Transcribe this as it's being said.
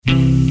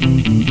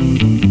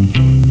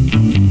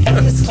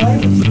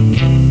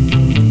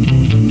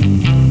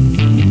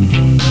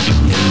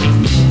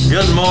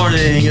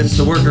It's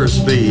the Workers'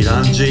 Beat.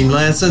 I'm Gene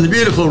Lanson, the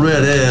beautiful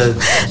redhead.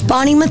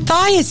 Bonnie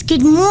Matthias,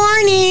 good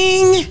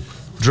morning.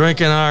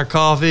 Drinking our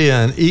coffee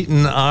and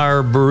eating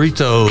our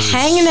burritos.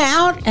 Hanging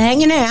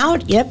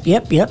out. Yep,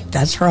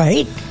 that's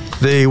right.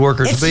 The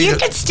Workers' Beat. You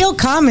can still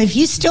come if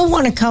you still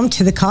want to come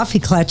to the Coffee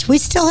Clutch. We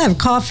still have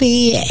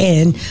coffee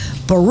and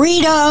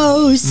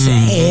burritos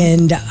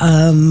and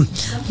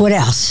what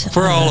else?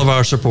 For all of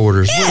our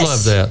supporters. Yes, we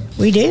love that.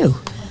 We do.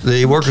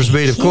 The Workers'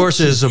 Beat, of course,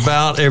 is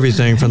about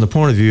everything from the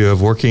point of view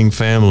of working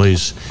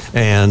families,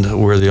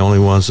 and we're the only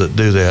ones that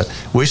do that.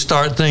 We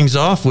start things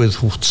off with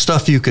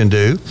stuff you can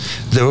do.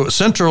 The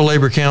Central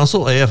Labor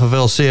Council,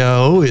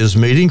 AFL-CIO, is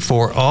meeting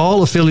for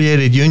all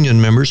affiliated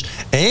union members,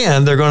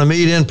 and they're going to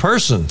meet in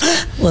person.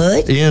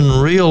 What?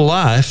 In real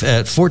life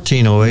at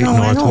 1408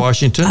 North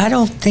Washington. I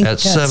don't think at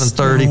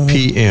 7:30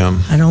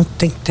 p.m. I don't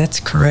think that's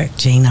correct,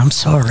 Gene. I'm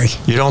sorry.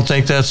 You don't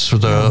think that's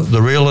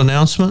the real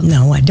announcement?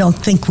 No, I don't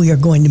think we are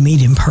going to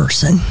meet in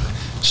person.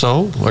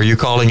 So, are you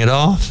calling it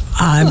off?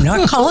 I'm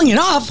not calling it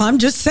off. I'm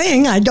just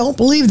saying I don't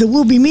believe that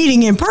we'll be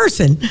meeting in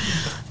person.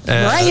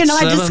 Ray and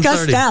I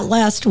discussed that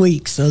last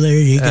week, so there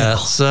you go. At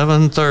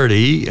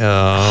 7:30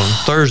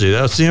 Thursday.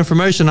 That's the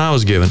information I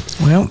was given.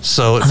 Well,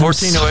 so at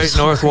 1408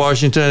 North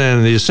Washington,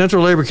 and the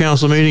Central Labor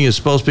Council meeting is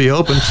supposed to be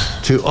open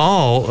to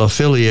all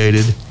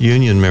affiliated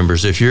union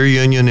members. If your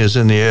union is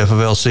in the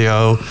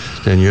AFL-CIO,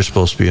 then you're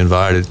supposed to be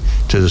invited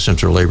to the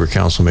Central Labor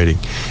Council meeting.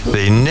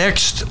 The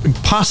next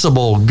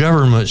possible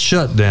government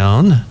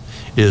shutdown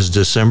is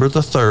December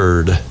the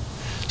 3rd.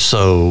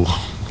 So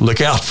look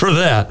out for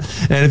that.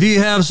 And if you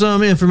have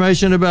some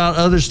information about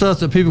other stuff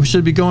that people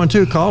should be going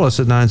to, call us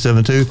at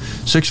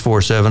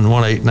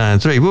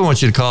 972-647-1893. We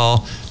want you to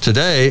call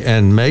today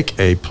and make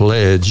a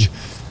pledge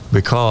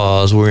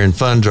because we're in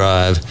fund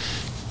drive.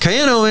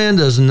 KNON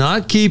does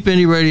not keep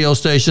any radio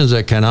stations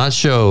that cannot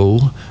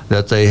show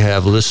that they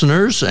have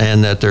listeners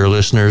and that their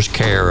listeners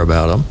care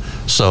about them.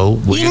 So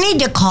you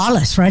need to call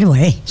us right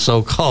away.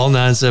 So call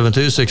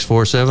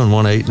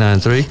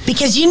 972-647-1893.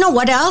 Because you know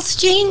what else,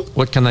 Gene?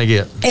 What can they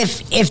get?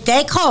 If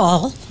they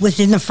call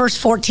within the first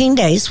 14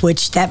 days,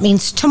 which that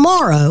means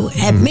tomorrow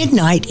at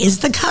midnight is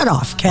the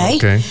cutoff, okay?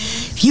 Okay.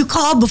 If you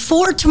call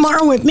before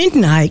tomorrow at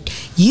midnight,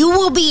 you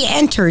will be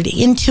entered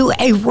into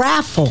a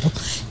raffle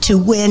to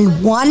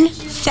win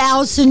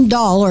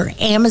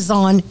 $1,000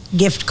 Amazon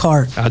gift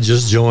card. I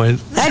just joined.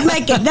 That'd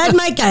make a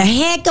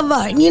heck of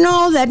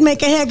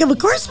a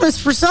Christmas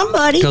for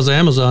somebody. Because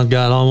Amazon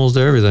got almost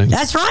everything.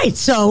 That's right.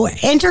 So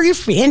enter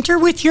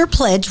with your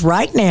pledge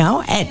right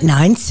now at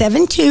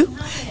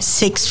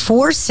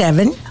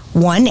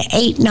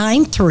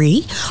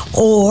 972-647-1893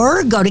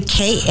 or go to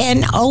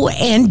knon.org.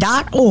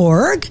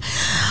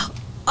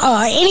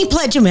 Any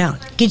pledge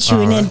amount gets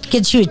you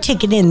a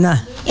ticket in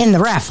the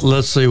raffle.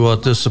 Let's see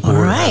what this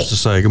supporter has to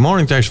say. Good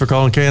morning. Thanks for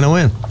calling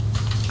KNON.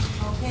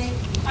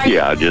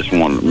 Yeah, I just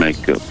want to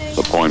make a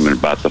point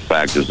about the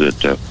fact is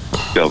that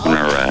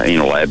Governor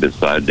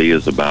Abbott's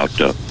ideas about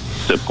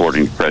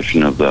supporting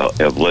suppression of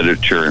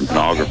literature and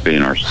pornography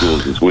in our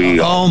schools is what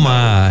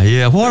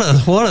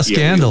a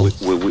scandal. We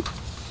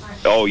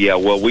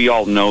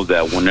all know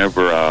that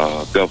whenever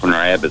Governor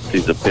Abbott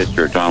sees a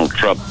picture of Donald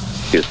Trump,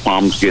 his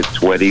palms get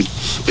sweaty,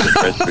 his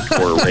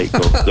respiratory rate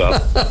goes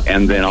up,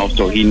 and then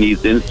also he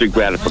needs instant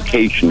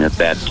gratification at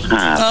that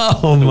time.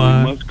 So we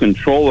must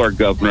control our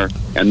governor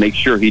and make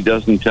sure he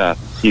doesn't,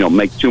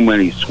 make too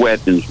many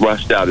sweat and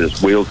rust out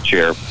his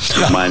wheelchair,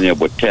 reminding him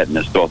with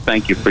tetanus. So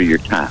thank you for your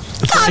time.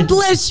 God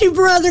bless you,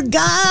 brother.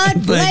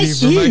 God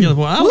bless you.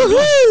 I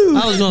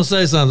was going to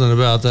say something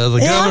about that.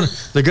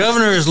 The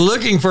governor is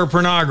looking for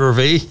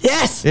pornography.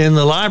 Yes. In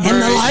the library.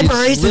 In the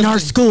libraries in our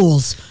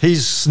schools.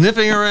 He's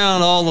sniffing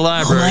around all the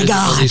libraries. Oh, my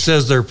God. He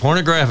says they're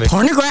pornographic.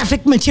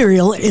 Pornographic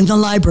material in the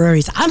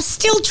libraries. I'm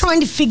still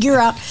trying to figure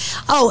out.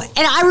 Oh,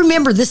 and I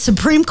remember the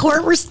Supreme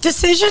Court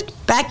decision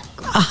back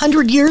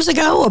 100 years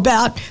ago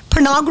about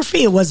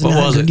pornography. It wasn't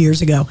 100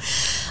 years ago.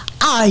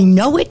 I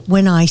know it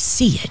when I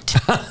see it.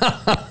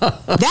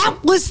 That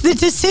was the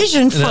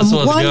decision from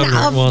one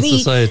of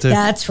the.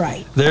 That's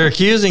right. They're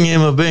accusing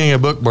him of being a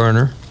book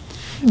burner,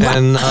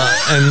 and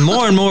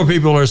more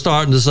people are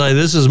starting to say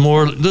this is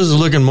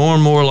looking more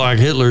and more like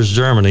Hitler's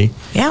Germany.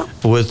 Yeah.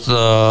 With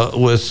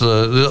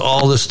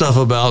all this stuff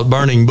about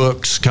burning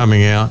books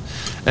coming out,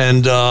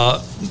 and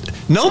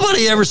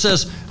nobody ever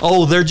says,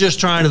 "Oh, they're just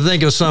trying to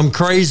think of some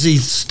crazy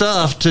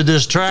stuff to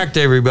distract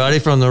everybody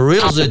from the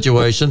real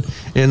situation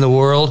in the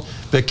world,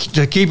 but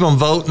to keep them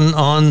voting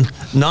on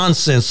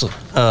nonsense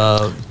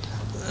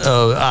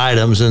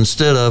items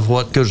instead of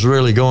what is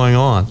really going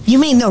on." You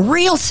mean the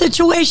real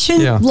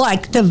situation? Yeah.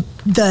 Like the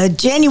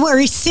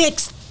January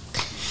 6th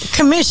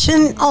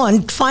commission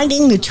on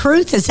finding the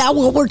truth? Is that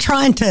what we're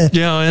trying to?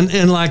 Yeah,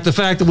 and like the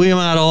fact that we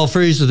might all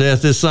freeze to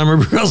death this summer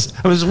because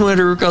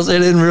they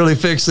didn't really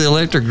fix the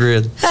electric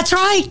grid. That's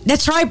right.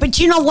 But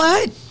you know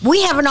what?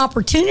 We have an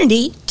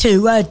opportunity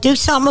to do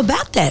something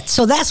about that.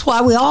 So that's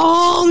why we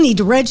all need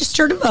to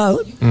register to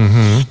vote.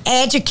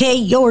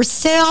 Educate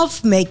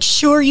yourself. Make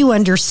sure you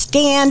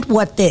understand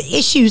what the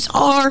issues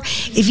are.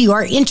 If you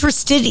are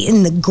interested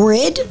in the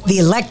grid, the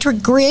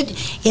electric grid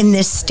in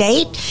this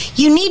state,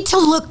 you need to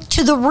look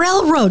to the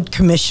railroad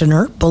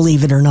commissioner,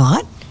 believe it or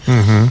not.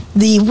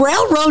 The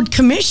railroad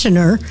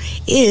commissioner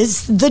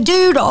is the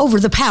dude over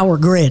the power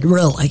grid,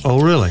 really.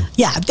 Oh, really?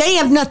 Yeah, they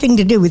have nothing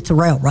to do with the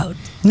railroad.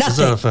 Nothing. Is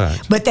that a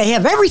fact? But they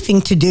have everything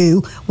to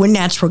do with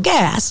natural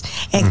gas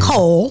and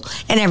coal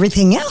and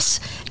everything else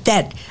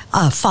that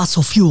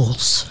fossil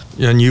fuels.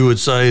 And you would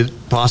say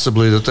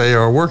possibly that they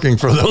are working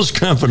for those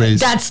companies.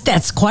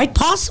 That's quite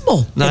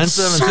possible.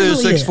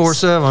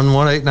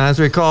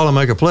 972-647-1893. Call and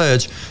make a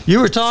pledge.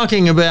 You were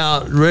talking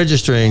about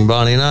registering,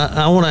 Bonnie, and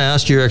I want to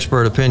ask your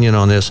expert opinion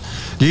on this.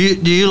 Do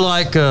you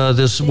like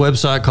this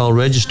website called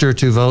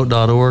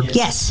registertovote.org?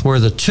 Yes. Where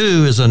the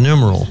 2 is a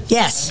numeral.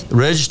 Yes.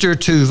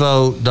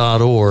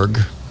 Registertovote.org.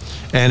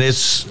 And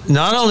it's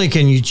not only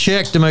can you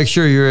check to make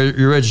sure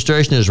your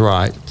registration is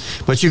right,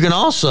 but you can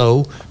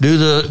also do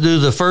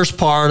the first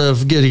part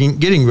of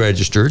getting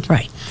registered.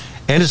 Right.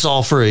 And it's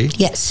all free.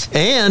 Yes.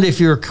 And if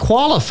you're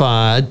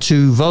qualified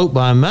to vote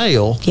by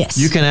mail, yes,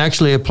 you can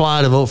actually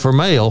apply to vote for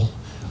mail,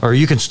 or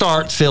you can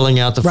start filling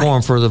out the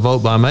form for the vote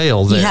by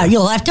mail there. Yeah,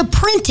 you'll have to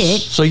print it.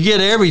 So you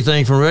get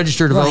everything from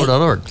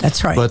registertovote.org.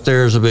 That's right. But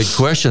there's a big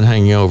question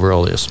hanging over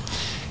all this.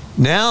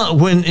 Now,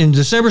 when in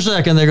December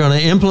 2nd, they're going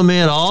to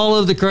implement all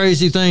of the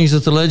crazy things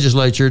that the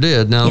legislature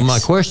did. Now, my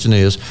question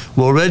is,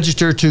 will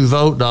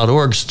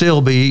registertovote.org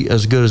still be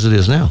as good as it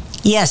is now?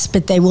 Yes,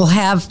 but they will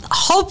have,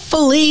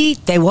 hopefully,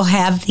 they will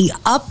have the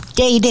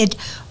updated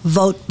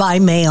vote by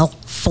mail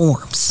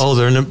forms. Oh,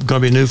 there are going to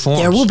be new forms?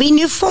 There will be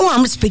new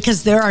forms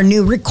because there are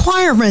new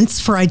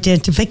requirements for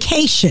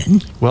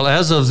identification. Well,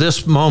 as of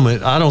this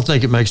moment, I don't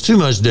think it makes too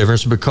much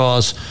difference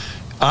because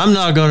I'm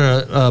not going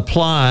to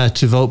apply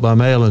to vote by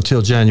mail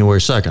until January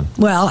 2nd.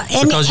 Well,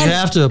 because you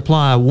have to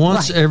apply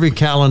once every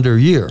calendar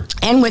year.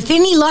 And with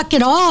any luck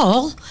at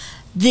all,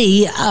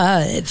 the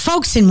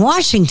folks in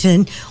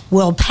Washington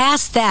will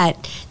pass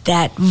that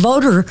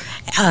voter,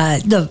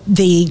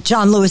 the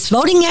John Lewis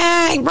Voting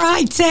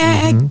Rights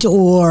Act,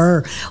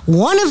 or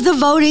one of the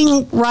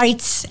voting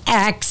rights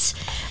acts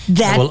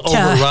that will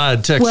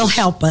override Texas. Will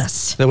help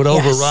us. That would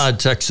override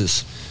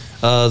Texas.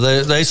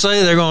 They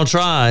say they're going to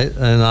try,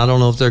 and I don't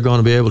know if they're going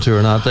to be able to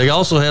or not. They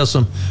also have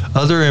some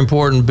other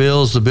important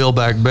bills. The Build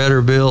Back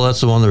Better bill,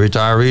 that's the one the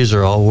retirees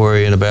are all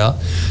worrying about,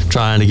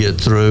 trying to get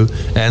through.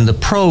 And the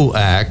PRO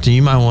Act, and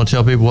you might want to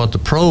tell people what the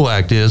PRO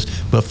Act is.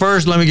 But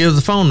first, let me give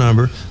the phone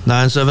number,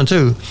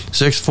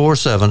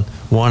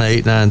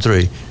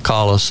 972-647-1893.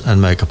 Call us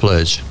and make a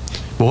pledge.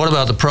 But what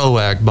about the PRO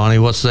Act, Bonnie?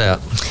 What's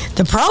that?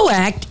 The PRO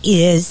Act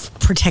is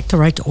protect the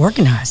right to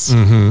organize.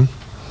 Mm-hmm.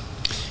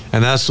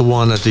 And that's the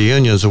one that the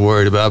unions are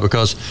worried about,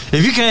 because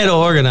if you can't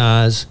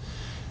organize,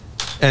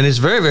 and it's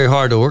very, very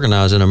hard to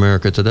organize in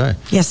America today.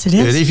 Yes, it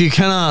is. And if you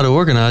cannot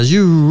organize,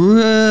 you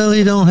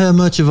really don't have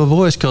much of a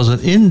voice, because an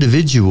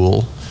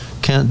individual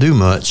can't do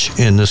much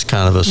in this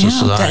kind of a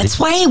society. That's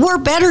why we're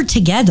better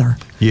together.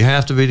 You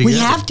have to be together. We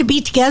have to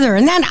be together.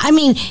 And then, I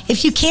mean,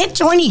 if you can't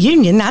join a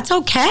union, that's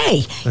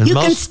okay. And you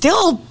can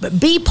still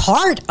be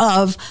part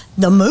of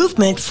the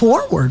movement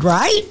forward,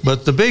 right?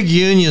 But the big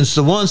unions,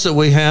 the ones that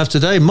we have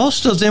today,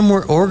 most of them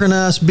were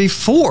organized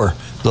before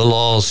the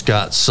laws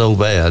got so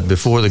bad,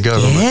 before the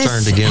government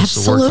turned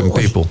against the working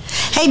people.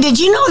 Hey, did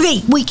you know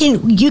that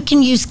you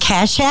can use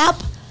Cash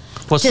App?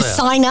 What's that?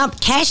 Sign up.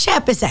 Cash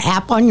App is an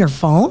app on your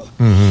phone.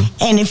 Mm-hmm.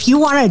 And if you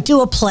want to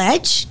do a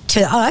pledge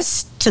to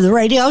us, to the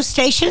radio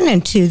station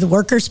and to the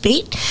Workers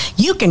Beat,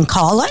 you can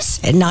call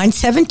us at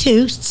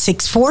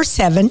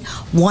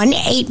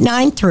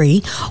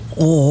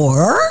 972-647-1893,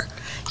 or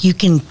you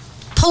can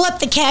pull up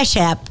the Cash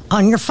App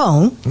on your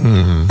phone,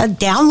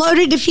 download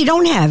it if you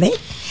don't have it,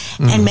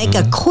 and make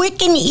a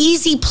quick and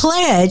easy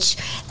pledge.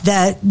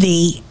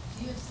 The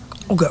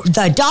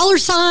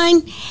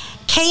 $,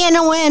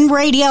 KNON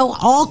radio,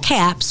 all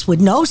caps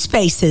with no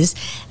spaces,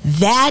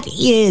 that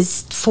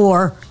is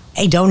for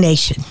a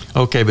donation.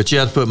 Okay, but you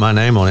have to put my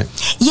name on it.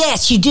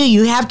 Yes, you do.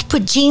 You have to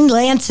put Gene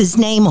Lance's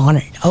name on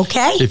it,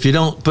 okay? If you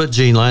don't put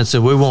Gene Lance,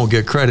 we won't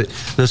get credit.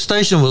 The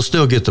station will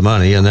still get the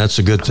money, and that's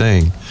a good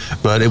thing.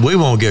 But we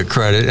won't get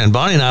credit. And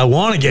Bonnie and I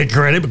want to get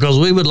credit because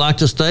we would like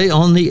to stay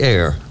on the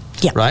air.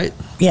 Yeah. Right?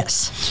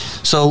 Yes.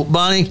 So,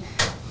 Bonnie,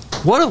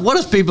 what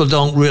if people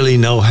don't really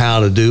know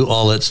how to do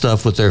all that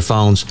stuff with their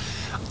phones?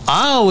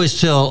 I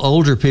always tell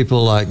older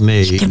people like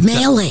me, you can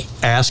mail it.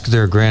 Ask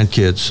their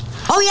grandkids.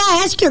 Oh, yeah,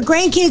 ask your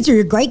grandkids or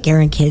your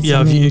great-grandkids.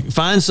 Yeah, if you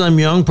find some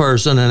young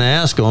person and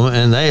ask them,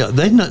 and they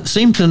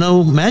seem to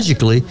know,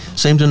 magically,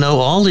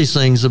 all these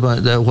things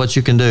about what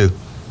you can do.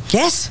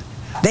 Yes,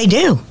 they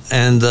do.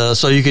 And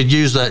so you could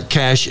use that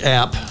Cash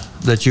App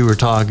that you were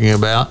talking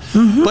about,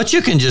 but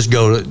you can just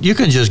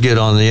get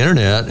on the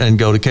internet and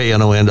go to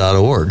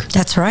KNON.org.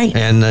 That's right.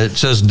 And it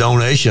says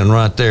donation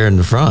right there in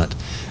the front.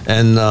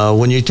 And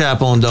when you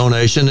tap on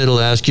donation, it'll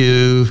ask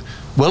you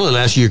Well, it'll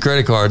ask you your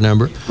credit card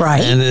number, right?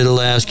 And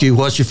it'll ask you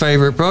what's your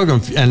favorite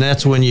program, and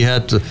that's when you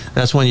had to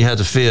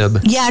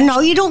fib. Yeah, no,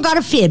 you don't got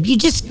to fib. You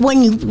just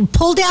when you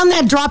pull down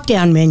that drop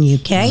down menu,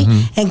 okay,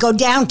 and go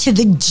down to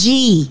the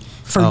G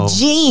for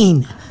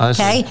Gene,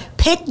 okay.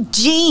 Pick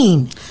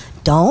Gene.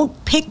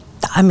 Don't pick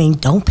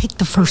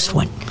the first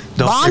one.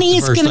 Bonnie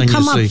is going to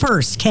come up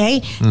first,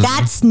 okay?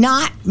 That's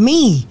not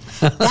me.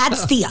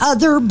 That's the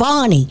other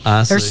Bonnie.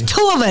 There's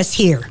two of us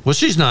here. Well,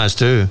 she's nice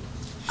too.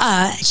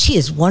 She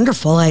is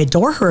wonderful. I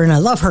adore her and I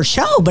love her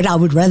show, but I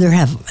would rather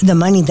have the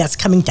money that's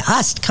coming to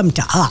us come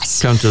to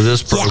us. Come to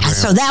this program. Yeah,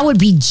 so that would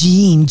be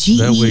Gene,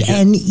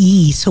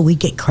 Gene, so we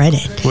get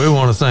credit. We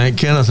want to thank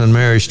Kenneth and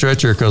Mary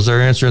Stretcher because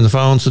they're answering the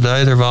phones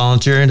today. They're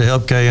volunteering to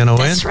help KNON.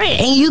 That's right.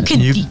 And you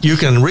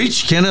can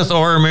reach Kenneth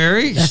or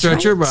Mary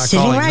Stretcher by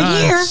calling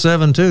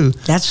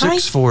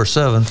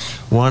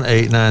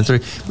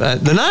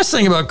 972-647-1893. The nice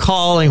thing about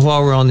calling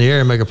while we're on the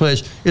air and make a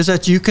pledge is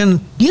that you can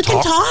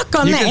talk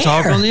on the air.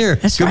 Talk on the air.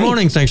 That's Good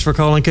morning. Thanks for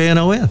calling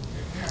KNON.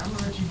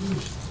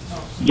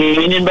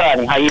 Gene and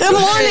Bonnie, how you doing?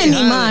 Good morning,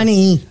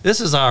 Imani.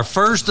 This is our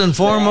first and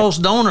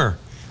foremost donor.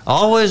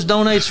 Always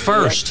donates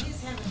first.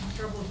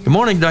 Good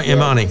morning,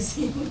 Imani. Yes,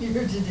 Gene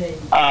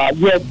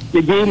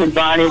and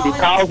Bonnie,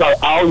 because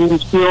of all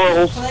these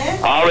fuels,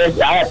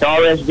 I have to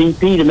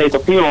RSVP to make a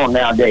fuel on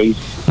nowadays.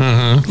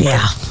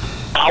 Yeah.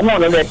 I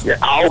want to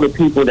let all the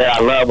people that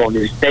I love on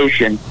this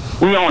station,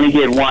 we only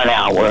get 1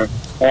 hour,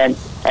 and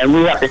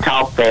we have to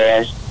talk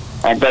fast.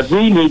 But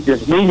we need to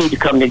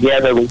come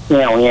together with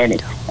KNON,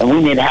 and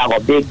we need to have a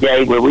big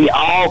day where we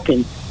all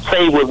can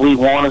say what we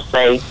want to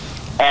say.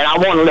 And I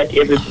want to let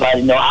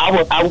everybody know I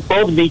was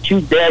supposed to meet you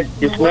there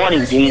this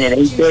morning, Gene, at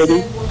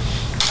 8:30,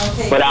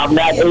 but I'm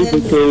not able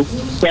to.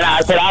 Can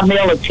I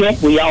mail a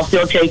check? Will y'all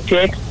still take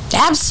checks?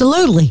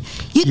 Absolutely.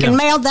 You can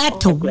mail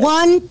that to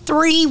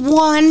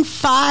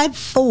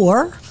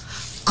 13154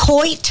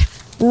 Coit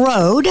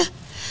Road,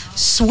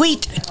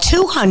 Suite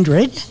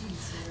 200,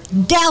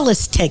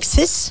 Dallas,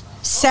 Texas,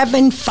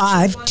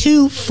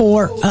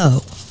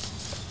 75240.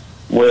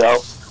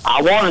 Well,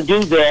 I want to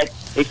do that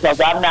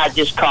because I'm not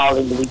just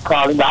calling to be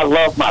calling. I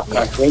love my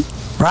country.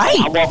 Right.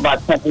 I want my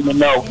country to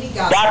know.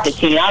 Dr.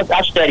 King, I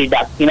studied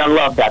Dr. King. I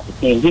love Dr.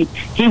 King. He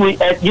was,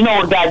 you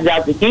know what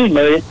Dr. King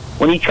made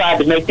when he tried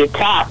to make the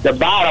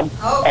bottom,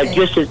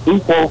 just as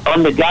equal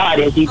under God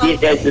as he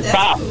did as the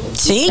top.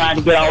 See? Trying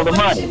to get all the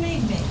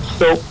money.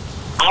 So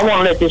I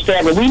want to let this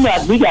family. We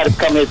got to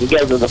come here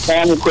together as a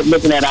family. Quit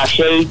looking at our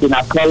shades and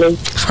our colors.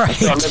 Right.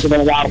 Start looking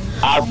at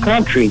our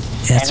country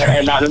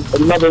and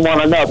loving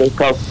one another,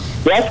 because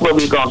that's where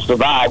we're going to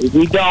survive. If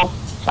we don't,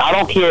 I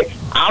don't care.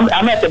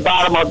 I'm at the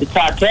bottom of the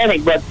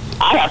Titanic, but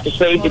I have to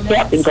save the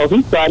captain because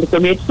he's trying to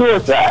commit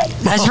suicide.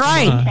 That's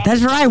right.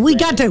 That's right. We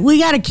got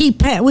to keep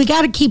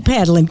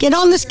pedaling. Get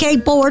on the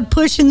skateboard,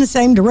 push in the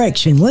same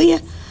direction, will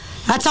you?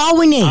 That's all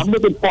we need. I'm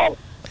looking forward.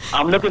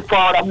 I'm not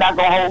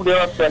going to hold it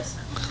up. But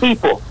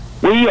people,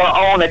 we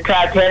are on the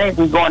Titanic.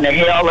 We're going to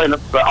hell on a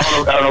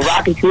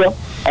rocket ship.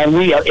 And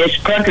its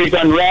country's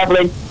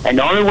unraveling, and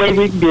the only way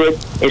we can do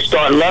it is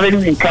start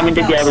loving and coming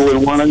together with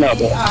one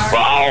another for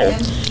all.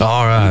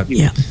 All right.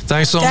 Yeah.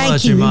 Thanks so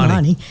much,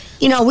 Imani.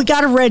 You know, we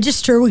got to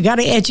register, we got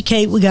to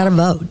educate, we got to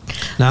vote.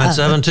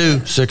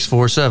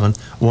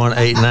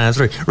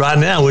 972-647-1893. Right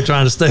now, we're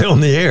trying to stay on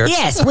the air.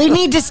 Yes, we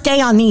need to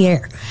stay on the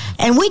air.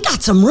 And we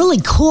got some really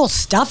cool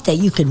stuff that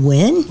you could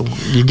win.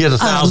 You get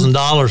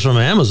 $1,000 from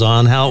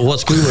Amazon.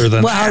 What's cooler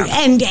than that?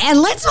 And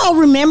let's all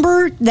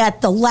remember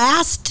that the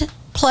last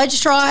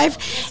pledge drive,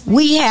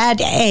 we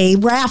had a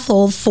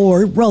raffle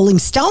for Rolling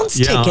Stones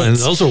tickets. Yeah, and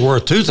those are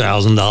worth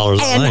 $2,000,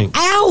 I think. And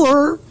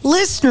our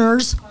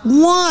listeners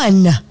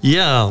won.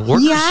 Yeah.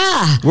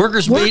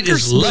 Workers Beat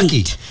is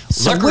lucky.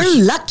 So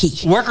we're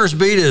lucky. Workers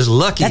Beat is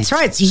lucky. That's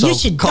right. So you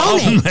should call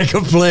donate. and make a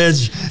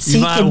pledge. So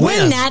you can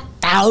win that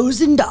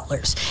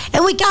 $1,000.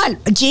 And we got,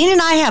 Gene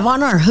and I have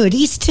on our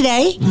hoodies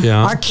today.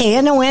 Yeah. Our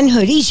KNON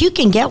hoodies. You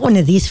can get one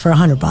of these for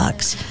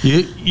 $100.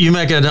 You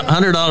make a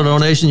 $100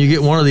 donation, you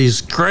get one of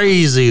these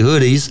crazy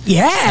hoodies.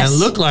 Yes. And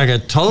look like a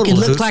total. You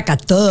can look like a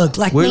thug,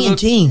 like me and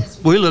Gene.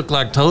 We look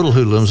like total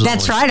hoodlums.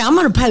 That's right. I'm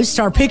going to post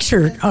our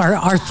picture,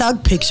 our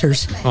thug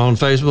pictures. On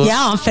Facebook? Yeah,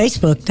 on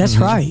Facebook. That's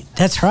right.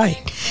 That's right.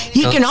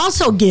 You can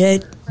also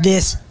get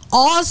this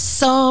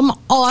awesome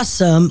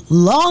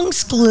long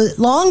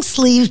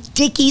sleeve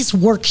Dickies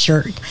work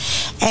shirt,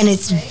 and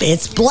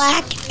it's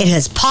black. It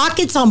has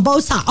pockets on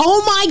both sides.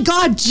 Oh my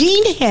God,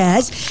 Gene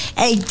has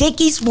a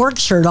Dickies work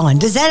shirt on.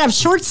 Does that have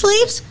short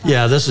sleeves?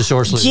 Yeah, this is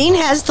short sleeves. Gene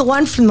has the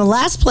one from the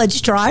last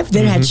pledge drive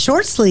that had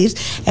short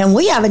sleeves, and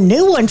we have a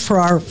new one for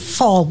our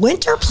fall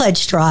winter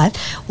pledge drive,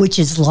 which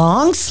is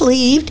long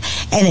sleeved,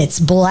 and it's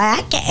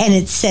black, and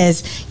it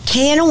says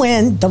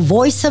KNON, the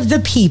voice of the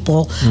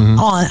people,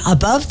 on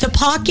above the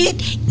pocket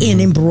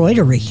in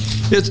embroidery.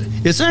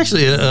 It's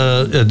actually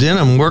a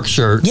denim work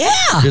shirt.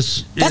 Yeah,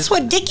 that's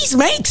what Dickies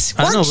makes.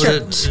 I know,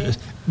 shirt.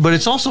 but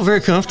it's also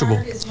very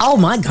comfortable. Oh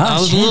my gosh! I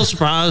was a little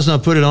surprised, and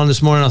I put it on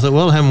this morning. I thought,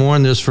 well, I haven't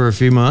worn this for a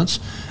few months,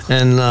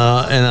 and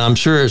I'm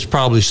sure it's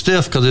probably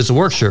stiff because it's a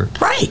work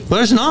shirt. Right.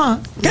 But it's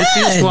not. Good. It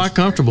feels quite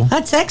comfortable.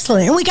 That's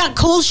excellent. And we got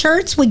cool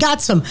shirts. We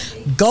got some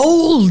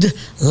gold,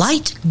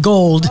 light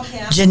gold,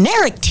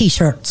 generic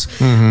T-shirts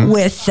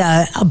with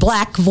a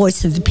black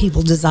Voice of the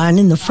People design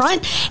in the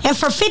front. And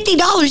for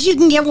 $50, you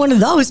can get one of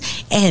those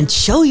and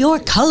show your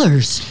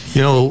colors.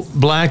 You know,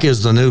 black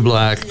is the new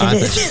black.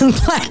 It is.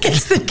 Black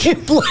is the new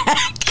black.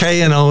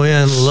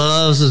 KNON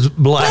loves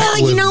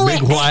black with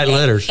big white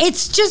letters.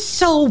 It's just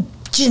so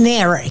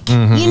generic,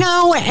 you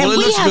know. And well, it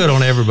looks good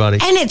on everybody.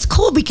 And it's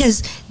cool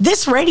because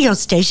this radio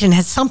station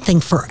has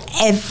something for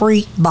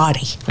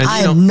everybody.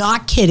 I am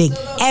not kidding.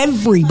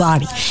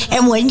 Everybody.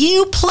 And when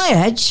you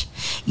pledge,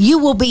 you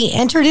will be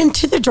entered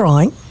into the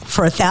drawing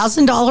for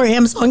 $1,000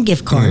 Amazon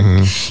gift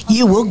card.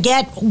 You will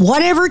get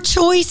whatever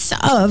choice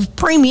of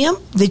premium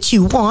that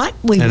you want.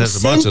 We will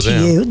send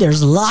to you.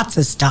 There's lots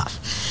of stuff.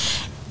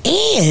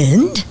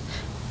 And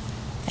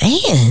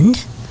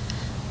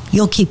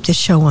you'll keep this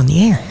show on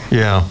the air.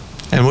 Yeah.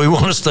 And we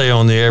want to stay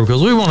on the air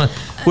because we want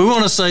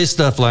to say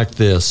stuff like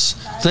this,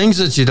 things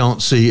that you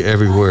don't see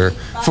everywhere.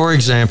 For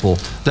example,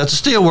 that the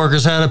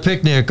steelworkers had a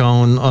picnic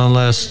on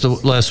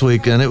last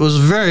week, and it was a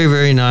very,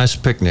 very nice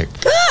picnic.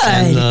 Good.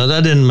 And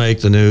that didn't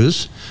make the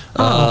news.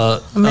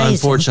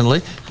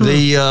 Unfortunately,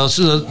 the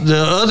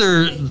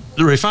other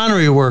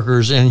refinery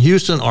workers in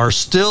Houston are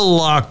still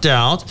locked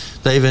out.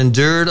 They've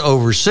endured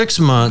over 6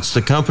 months.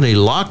 The company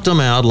locked them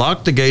out,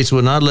 locked the gates,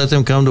 would not let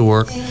them come to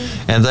work,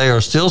 and they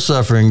are still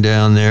suffering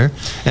down there.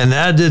 And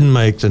that didn't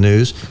make the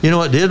news. You know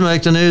what did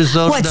make the news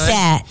though? What's today?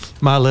 that?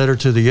 My letter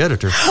to the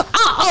editor.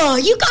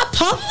 You got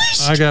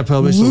published? I got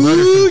published. A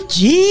letter. Woo,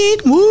 Gene,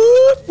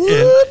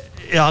 woo.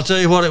 I'll tell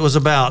you what it was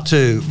about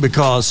too,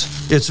 because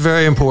it's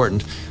very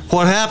important.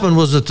 What happened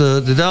was that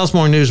the Dallas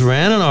Morning News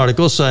ran an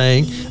article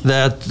saying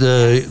that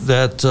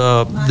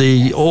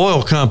the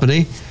oil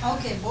company,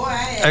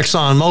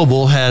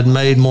 ExxonMobil, had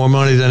made more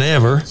money than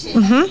ever,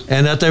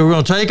 and that they were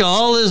going to take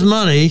all this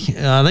money.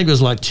 I think it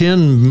was like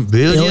 $10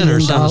 billion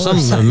or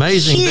some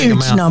amazing huge big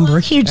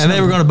amount. Huge and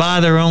they were going to buy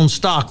their own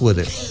stock with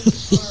it.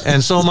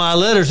 And so my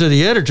letter to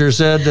the editor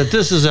said that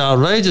this is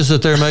outrageous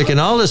that they're making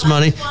all this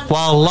money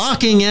while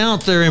locking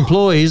out their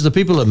employees, the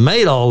people that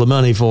made all the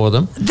money for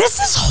them. This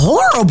is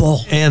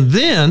horrible. And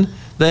then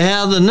they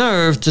have the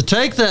nerve to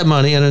take that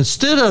money, and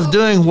instead of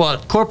doing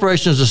what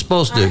corporations are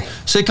supposed to do,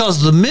 see,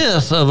 because the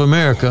myth of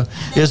America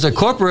is that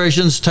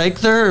corporations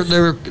take their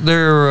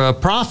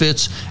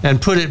profits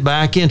and put it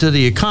back into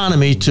the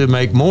economy to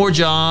make more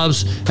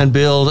jobs and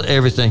build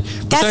everything.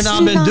 But they've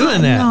not been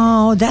doing that.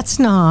 No, that's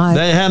not.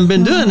 They haven't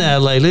been doing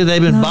that lately.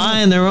 They've been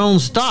buying their own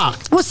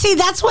stock. Well, see,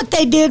 that's what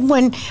they did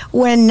when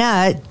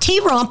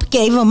T-Rump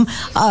gave them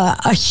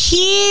a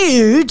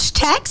huge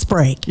tax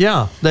break.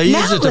 Yeah, they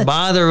used it to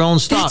buy their own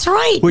stock. That's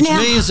right. Which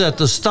means that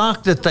the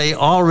stock that they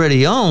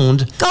already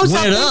owned goes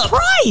up in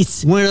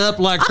price. Went up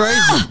like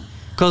crazy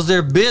because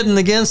they're bidding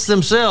against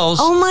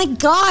themselves. Oh my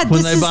God!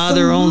 When they buy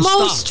their own stock.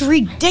 This is the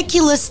most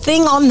ridiculous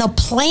thing on the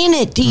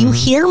planet. Do you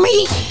hear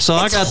me? So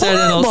I got that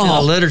in a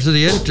letter to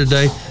the editor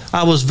today.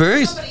 I was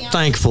very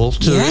thankful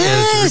to the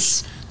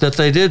editors that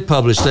they did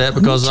publish that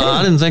because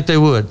I didn't think they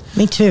would.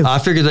 Me too. I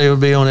figured they would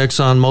be on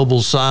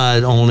ExxonMobil's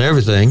side on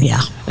everything.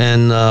 Yeah.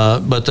 And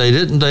but they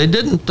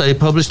didn't. They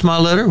published my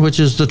letter, which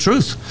is the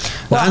truth.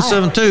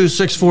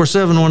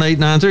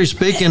 972-647-1893.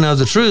 Speaking of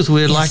the truth,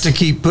 we'd like to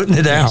keep putting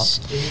it out.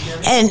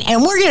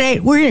 And we're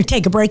gonna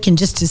take a break in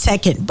just a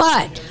second,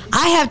 but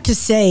I have to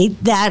say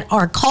that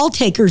our call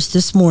takers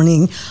this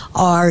morning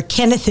are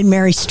Kenneth and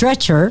Mary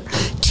Stretcher,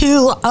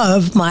 two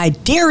of my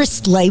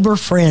dearest labor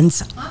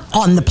friends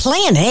on the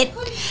planet,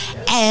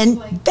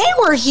 and they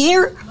were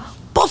here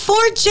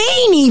before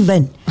Jane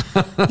even.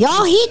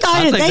 Y'all, he got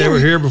I think they were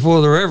here before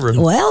the Reverend.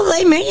 Well,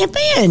 they may have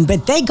been,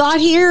 but they got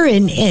here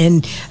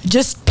and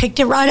just picked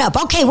it right up.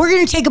 Okay, we're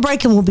going to take a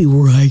break and we'll be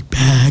right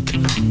back.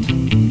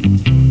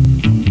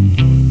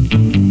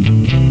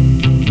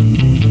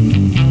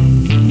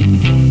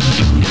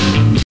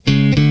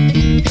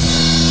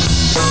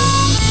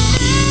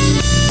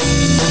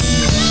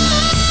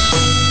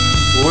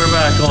 We're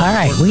back on. All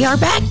right, we are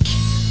back.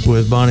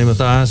 With Bonnie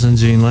Mathias and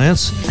Gene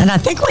Lance. And I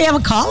think we have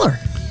a caller.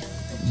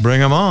 Bring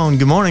them on.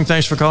 Good morning.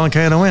 Thanks for calling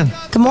KNON.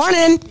 Good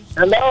morning.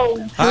 Hello.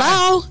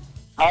 Hello.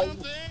 How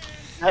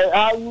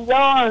you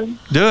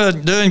doing?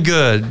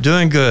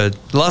 Doing good.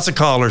 Lots of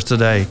callers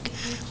today,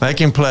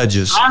 making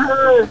pledges. I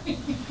heard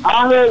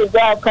a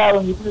guy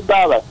calling you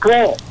about a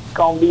clinic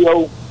gonna be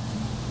open.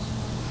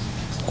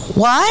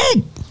 What?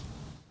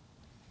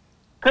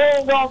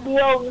 Clinic gonna be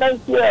open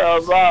next year.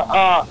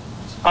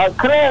 A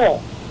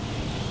clinic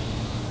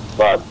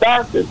for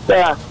doctor's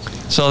staff.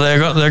 So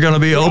they're going to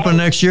be open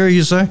next year,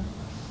 you say?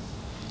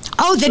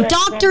 Oh, the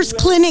doctor's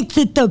clinic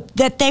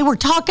that they were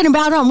talking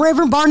about on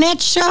Reverend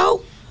Barnett's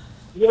show?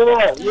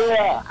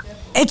 Yeah.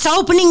 It's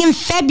opening in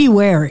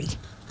February.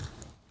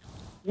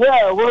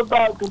 Yeah, what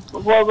about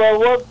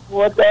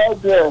what the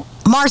address?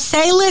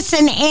 Marsalis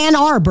and Ann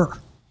Arbor.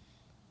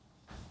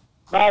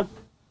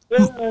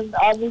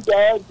 I need the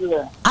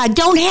address. I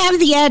don't have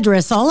the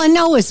address. All I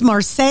know is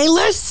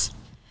Marsalis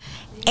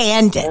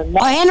and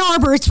Ann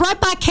Arbor. It's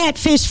right by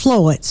Catfish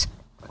Floyd's.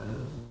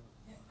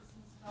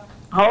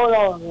 Hold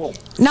on a minute.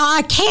 No,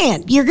 I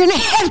can't. You're going to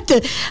have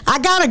to. I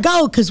got to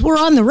go because we're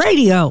on the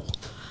radio.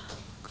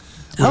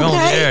 We're on the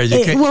air.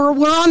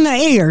 We're on the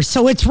air.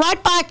 So it's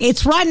right back.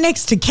 It's right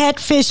next to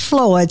Catfish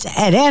Floyd's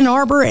at Ann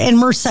Arbor and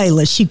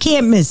Marsalis. You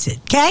can't miss it,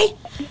 okay?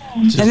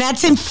 And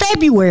that's in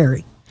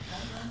February.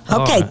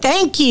 Okay, right.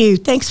 Thank you.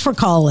 Thanks for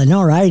calling.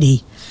 All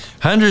righty.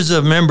 Hundreds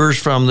of members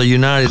from the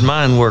United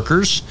Mine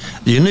Workers,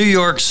 the New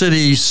York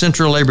City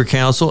Central Labor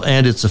Council,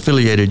 and its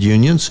affiliated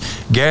unions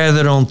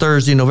gathered on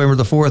Thursday, November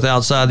the 4th,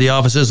 outside the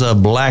offices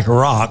of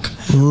BlackRock,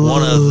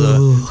 one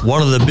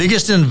of the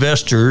biggest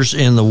investors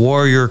in the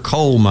Warrior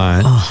coal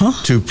mine,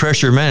 to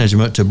pressure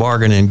management to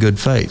bargain in good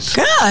faith.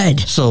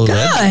 Good. So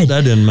that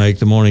didn't make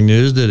the morning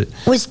news, did it?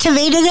 Was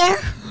Tavita there?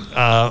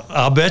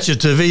 I'll bet you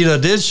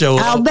Tavita did show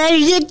up. I'll bet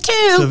he did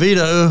too.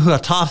 Tavita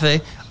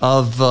Atafe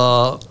of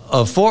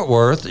Fort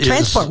Worth is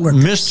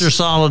Mr.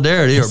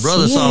 Solidarity or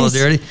Brother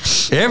Solidarity.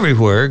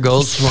 Everywhere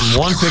goes from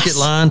one picket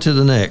line to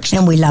the next.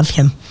 And we love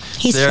him.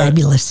 He's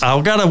fabulous.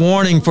 I've got a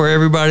warning for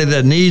everybody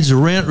that needs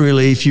rent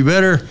relief. You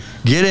better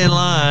get in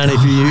line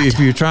if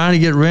you're trying to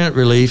get rent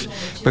relief,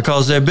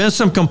 because there have been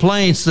some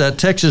complaints that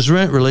Texas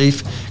Rent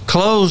Relief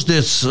closed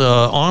its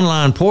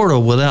online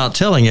portal without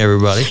telling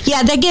everybody.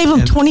 Yeah, they gave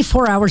them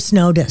 24 hours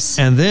notice.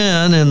 And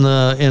then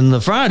in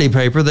the Friday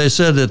paper, they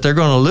said that they're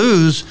going to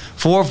lose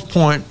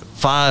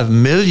 $4.5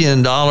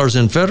 million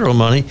in federal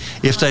money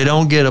if they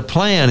don't get a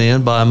plan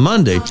in by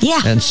Monday. Yeah.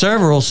 And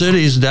several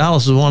cities,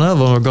 Dallas is one of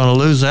them, are going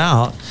to lose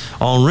out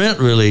on rent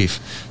relief.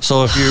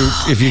 So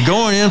if you're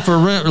going in for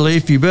rent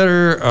relief, you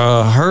better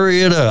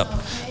hurry it up.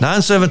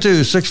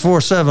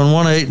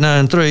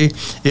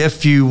 972-647-1893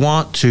 if you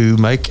want to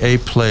make a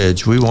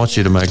pledge. We want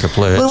you to make a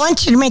pledge. We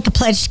want you to make a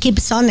pledge to keep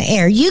us on the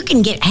air. You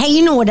can get, hey,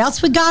 you know what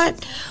else we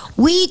got?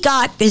 We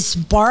got this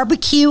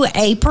barbecue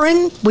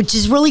apron, which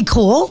is really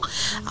cool.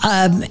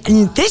 And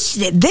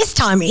this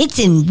time it's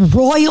in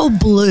royal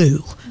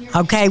blue,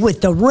 okay, with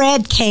the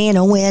red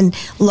KNON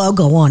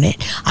logo on it.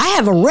 I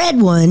have a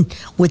red one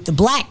with the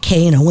black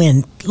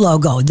KNON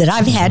logo that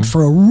I've had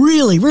for a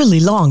really, really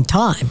long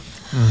time.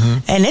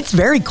 And it's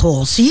very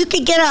cool. So you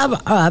could get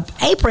a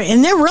apron,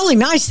 and they're really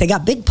nice. They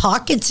got big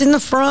pockets in the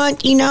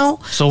front, you know.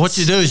 So what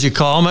you do is you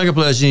call, make a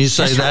pledge, and you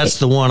say, that's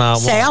the one I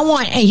want. Say, I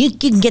want, and you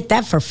can get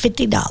that for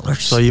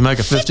 $50. So you make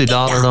a $50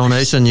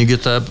 donation, you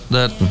get that.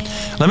 Let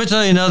me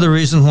tell you another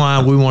reason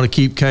why we want to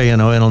keep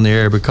KNON on the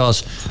air,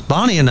 because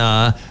Bonnie and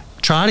I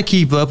try to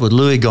keep up with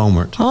Louis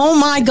Gohmert. Oh,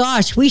 my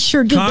gosh, we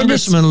sure do.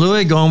 Congressman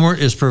Louis Gohmert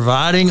is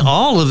providing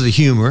all of the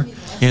humor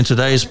in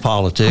today's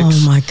politics.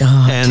 Oh, my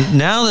God. And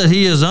now that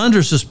he is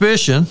under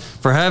suspicion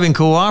for having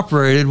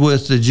cooperated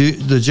with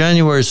the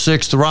January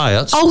 6th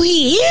riots. Oh,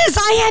 he is?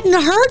 I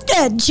hadn't heard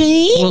that,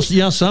 Gene. Well,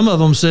 yeah, some of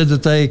them said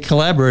that they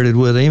collaborated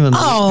with him in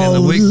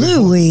the week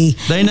Louis.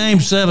 Before. They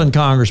named 7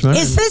 congressmen.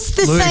 Is this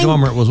the Louis same?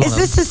 Gohmert was one is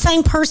this the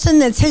same person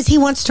that says he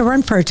wants to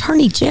run for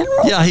attorney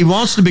general? Yeah, he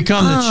wants to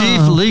become the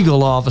chief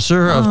legal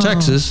officer of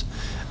Texas,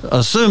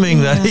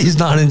 assuming that he's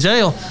not in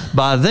jail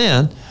by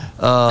then.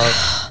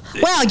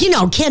 Well, you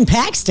know, Ken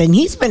Paxton,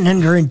 he's been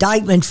under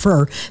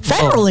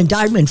federal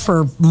indictment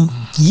for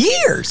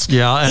years.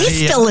 Yeah, and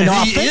he's still in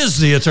office. He is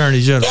the attorney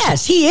general.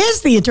 Yes, he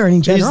is the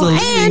attorney general.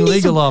 He's the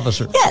legal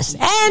officer. Yes,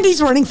 and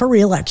he's running for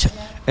re-election.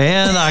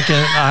 And I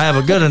have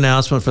a good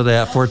announcement for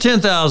that. For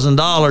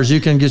 $10,000,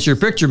 you can get your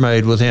picture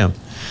made with him.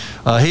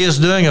 He is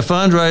doing a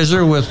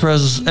fundraiser with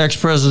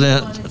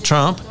ex-President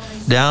Trump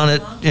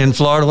down in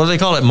Florida. What do they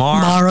call it?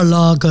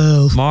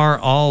 Mar-a-Lago.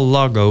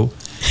 Mar-a-Lago.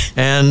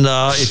 And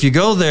if you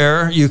go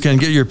there, you can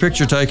get your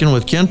picture taken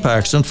with Ken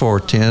Paxton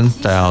for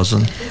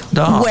 $10,000.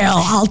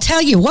 Well, I'll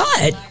tell you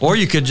what. Or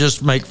you could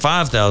just make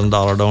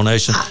 $5,000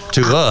 donation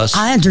to us.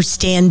 I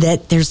understand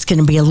that there's going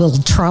to be a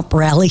little Trump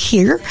rally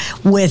here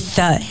with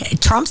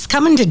Trump's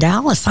coming to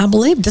Dallas, I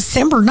believe,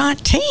 December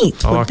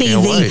 19th would be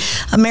the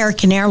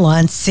American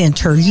Airlines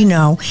Center. You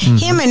know,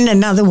 him and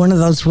another one of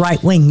those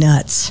right-wing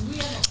nuts.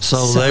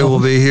 So they will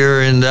be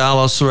here in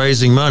Dallas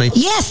raising money.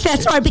 Yes,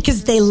 that's right,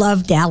 because they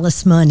love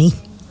Dallas money.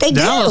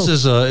 Dallas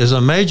is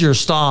a major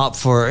stop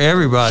for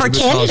everybody. For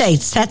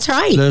candidates, that's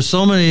right. There's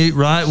so many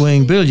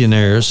right-wing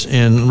billionaires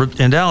in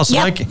Dallas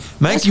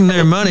making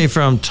their money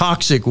from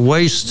toxic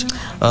waste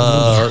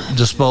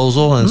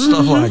disposal and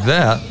stuff like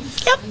that.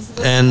 Yep.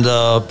 And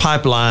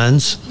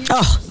pipelines.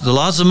 Oh. There's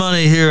lots of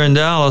money here in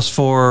Dallas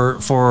for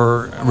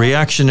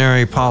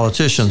reactionary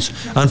politicians.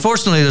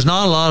 Unfortunately, there's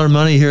not a lot of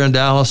money here in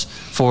Dallas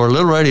for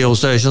little radio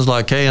stations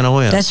like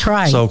KNON. That's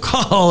right. So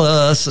call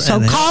us.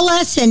 Call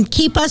us and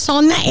keep us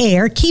on the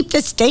air. Keep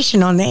the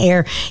station on the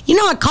air. You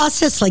know, it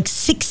costs us like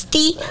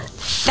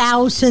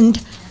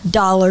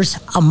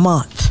 $60,000 a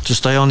month. To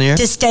stay on the air?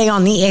 To stay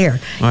on the air.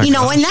 My you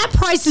know, gosh. and that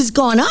price has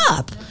gone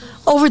up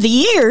over the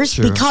years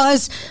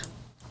because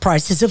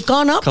prices have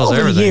gone up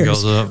over the years.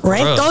 Goes up.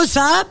 Rent goes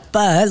up,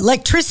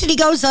 electricity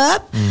goes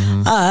up.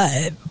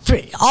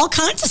 all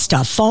kinds of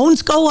stuff.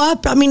 Phones go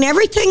up. I mean,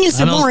 everything is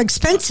more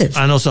expensive.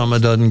 I know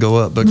something that doesn't go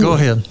up, but go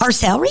ahead. Our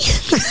salary?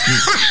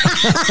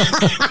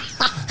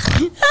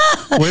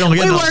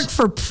 We work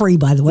for free,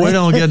 by the way. We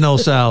don't get no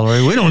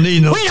salary. We don't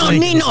need no. We don't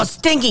need no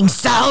stinking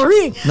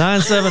salary.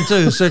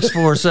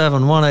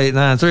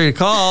 972-647-1893.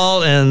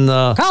 Call and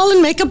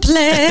make a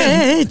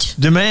pledge.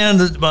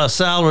 Demand a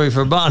salary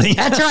for Bonnie.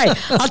 That's right.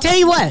 I'll tell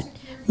you what.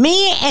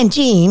 Me and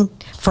Gene,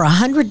 for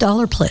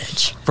 $100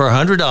 pledge. For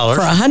 $100.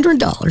 For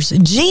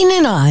 $100, Gene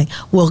and I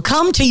will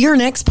come to your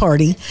next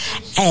party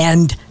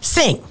and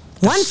sing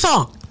one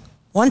song.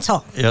 One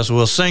song. Yes,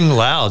 we'll sing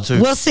loud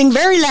too. We'll sing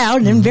very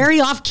loud and very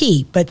off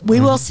key, but we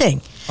will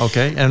sing.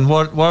 Okay, and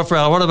what about for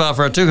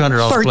a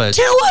 $200 pledge?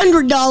 For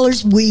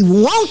 $200, we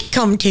won't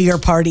come to your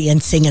party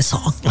and sing a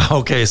song.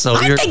 Okay, so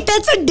I think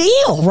that's a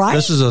deal, right?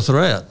 This is a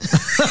threat.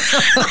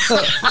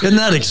 Isn't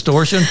that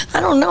extortion? I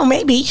don't know.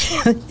 Maybe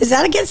is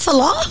that against the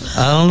law?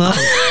 I don't know.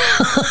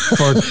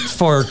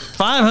 For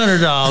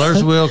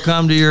 $500, we'll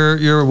come to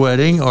your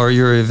wedding or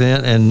your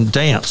event and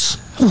dance,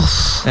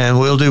 and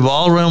we'll do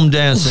ballroom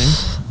dancing.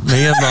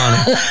 Me and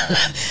Bonnie.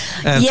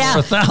 And for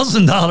a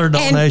 $1,000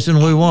 donation,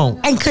 we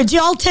won't. And could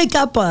y'all take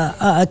up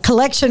a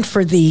collection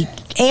for the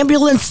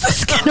ambulance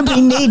that's going to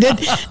be needed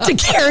to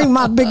carry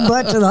my big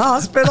butt to the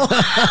hospital?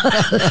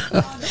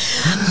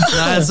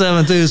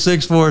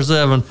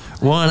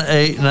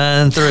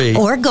 972-647-1893.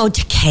 Or go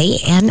to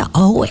KNON.org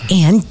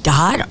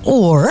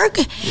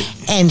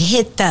and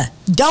hit the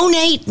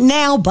Donate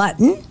Now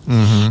button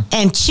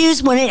and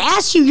choose. When it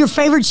asks you your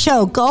favorite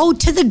show, go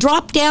to the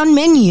drop-down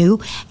menu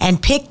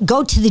and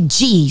go to the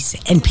G's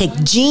and pick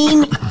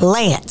Gene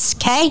Lance,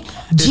 okay?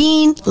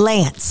 Gene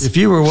Lance. If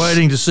you were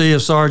waiting to see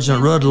if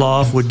Sergeant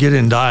Rudloff would get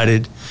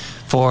indicted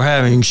for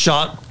having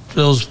shot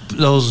those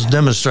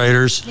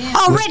demonstrators.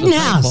 Oh,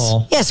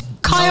 Rittenhouse. Yes,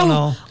 Kyle.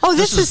 No. Oh,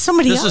 this is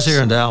somebody else? This is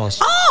here in Dallas.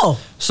 Oh.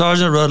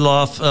 Sergeant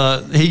Rudloff,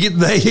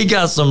 he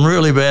got some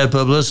really bad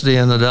publicity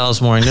in the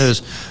Dallas Morning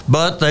News,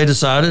 but they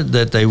decided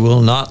that they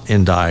will not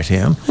indict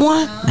him.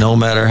 What? No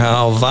matter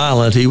how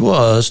violent he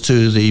was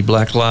to the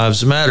Black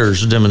Lives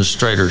Matters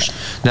demonstrators.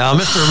 Now,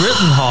 Mr.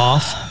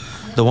 Rittenhouse,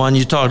 the one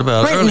you talked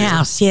about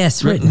Rittenhouse, earlier.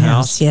 yes,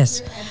 Rittenhouse,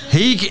 yes.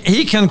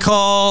 He can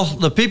call,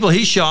 the people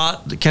he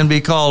shot can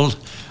be called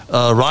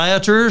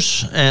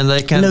rioters, and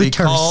they can be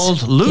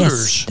called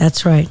looters. Yes,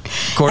 that's right.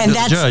 According to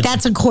the judge.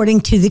 That's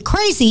according to the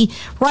crazy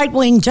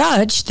right-wing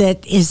judge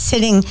that is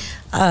sitting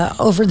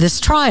over this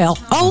trial.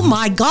 Oh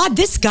my God,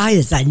 this guy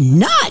is a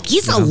nut.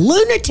 He's a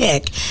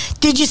lunatic.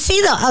 Did you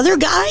see the other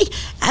guy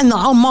and the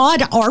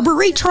Ahmaud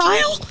Arbery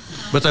trial?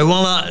 But they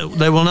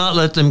will not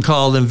let them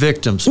call them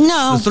victims.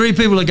 No. The 3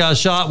 people that got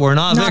shot were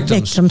not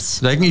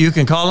victims. You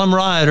can call them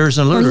rioters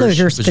and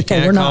looters, but you they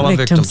can't were call not them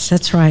victims.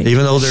 That's right.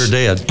 Even though they're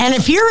dead. And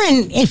if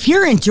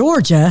you're in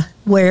Georgia,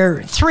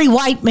 where 3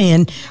 white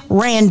men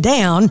ran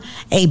down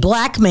a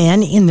black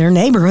man in their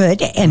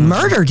neighborhood and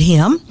murdered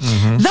him,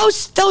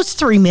 those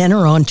 3 men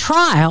are on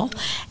trial,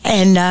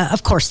 and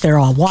of course they're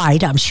all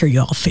white. I'm sure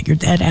you all figured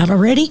that out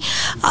already.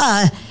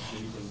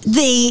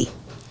 The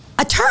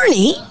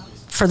attorney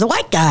for the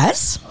white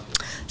guys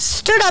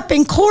stood up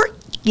in court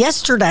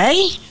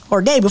yesterday,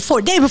 or day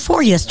before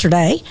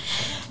yesterday.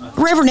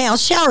 Reverend Al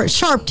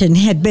Sharpton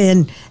had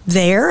been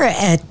there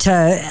at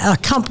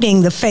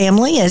accompanying the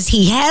family, as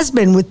he has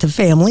been with the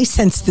family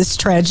since this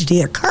tragedy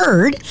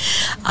occurred.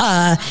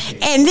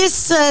 And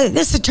this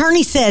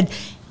attorney said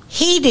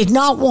he did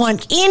not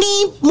want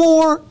any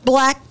more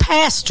black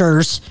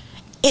pastors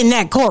in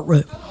that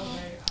courtroom.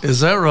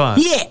 Is that right?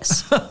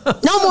 Yes.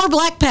 No more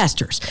black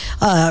pastors.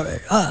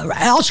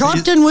 Al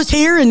Sharpton was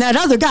here, and that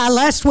other guy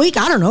last week,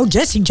 I don't know,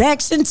 Jesse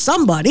Jackson,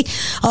 somebody.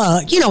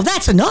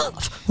 That's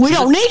enough. We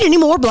don't need any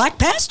more black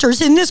pastors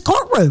in this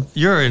courtroom.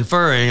 You're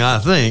inferring, I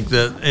think,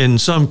 that in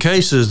some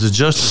cases the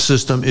justice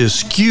system is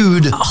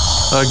skewed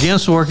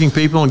against working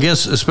people,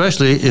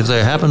 especially if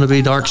they happen to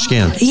be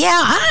dark-skinned. Yeah,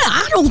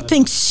 I don't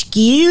think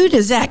skewed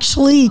is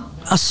actually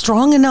a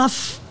strong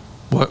enough...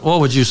 What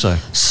would you say?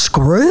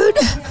 Screwed?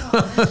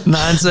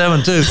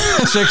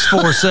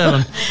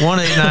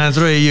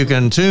 972-647-1893. You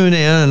can tune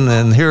in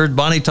and hear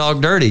Bonnie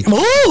talk dirty.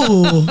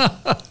 Ooh.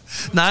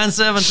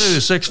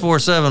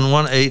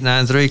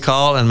 972-647-1893.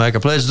 Call and make a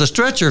pledge. The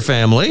Stretcher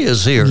family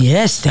is here.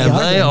 Yes,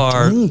 they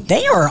are.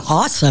 They are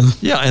awesome.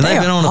 Yeah, and they've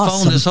been on the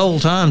phone this whole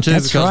time, too,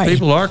 because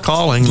people are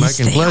calling,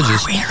 making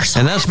pledges.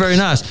 And that's very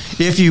nice.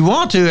 If you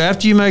want to,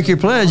 after you make your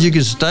pledge, you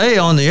can stay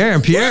on the air,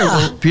 and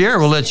Pierre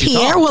will let you talk.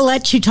 Pierre will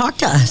let you talk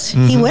to us.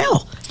 He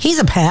will. He's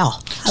a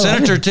pal.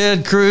 Senator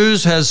Ted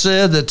Cruz has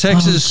said that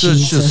Texas should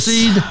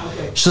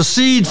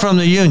secede from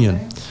the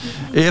Union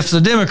if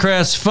the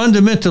Democrats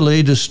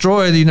fundamentally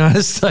destroy the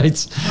United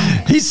States.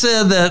 He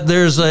said that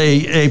there's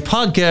a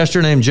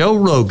podcaster named Joe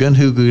Rogan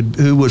who would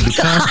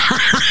become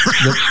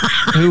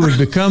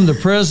the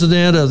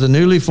president of the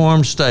newly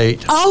formed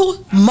state.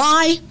 Oh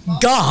my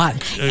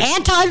God!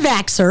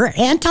 Anti-vaxxer,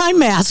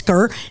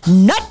 anti-masker,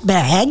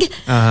 nutbag.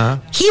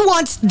 He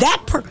wants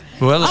that.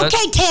 Well,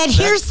 okay, Ted,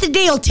 here's the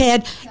deal,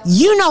 Ted.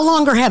 You no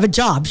longer have a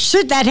job.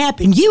 Should that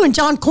happen, you and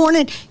John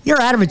Cornyn,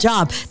 you're out of a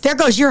job. There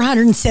goes your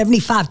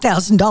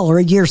 $175,000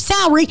 a year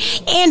salary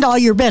and all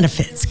your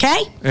benefits,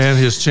 okay? And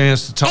his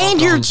chance to talk. And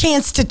your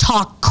chance to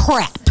talk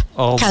crap.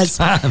 All the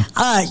time.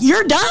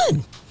 You're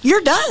done.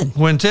 You're done.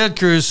 When Ted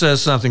Cruz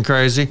says something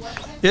crazy,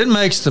 it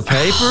makes the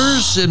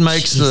papers, it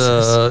makes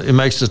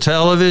the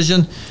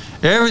television.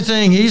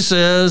 Everything he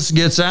says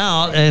gets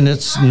out, and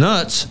it's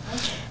nuts.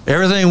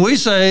 Everything we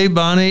say,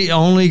 Bonnie,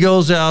 only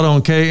goes out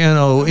on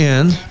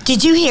KNON.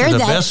 Did you hear that? The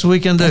best we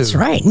can do. That's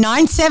right.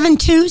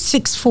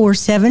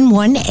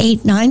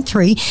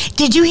 972-647-1893.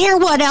 Did you hear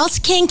what else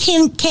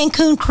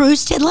Cancun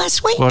Cruz did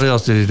last week? What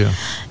else did he do?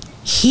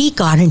 He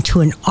got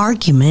into an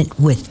argument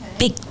with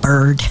Big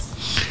Bird.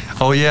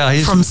 Oh, yeah.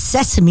 He's from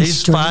Sesame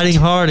Street. He's fighting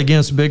hard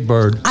against Big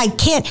Bird. I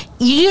can't.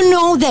 You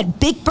know that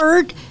Big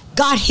Bird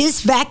got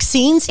his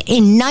vaccines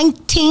in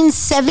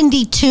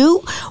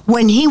 1972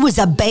 when he was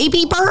a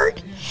baby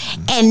bird?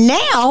 And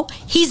now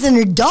he's an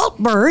adult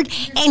bird,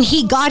 and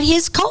he got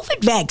his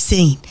COVID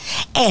vaccine.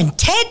 And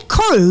Ted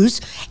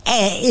Cruz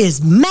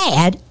is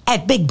mad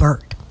at Big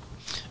Bird.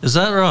 Is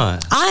that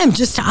right?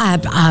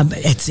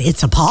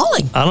 It's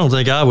appalling. I don't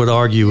think I would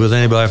argue with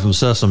anybody from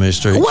Sesame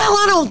Street. Well,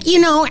 I don't,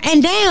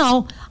 and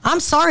now, I'm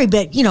sorry,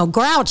 but,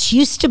 Grouch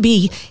used to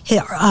be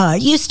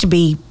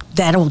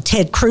that old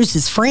Ted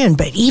Cruz's friend,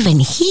 but even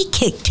he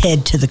kicked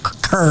Ted to the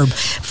curb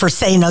for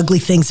saying ugly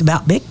things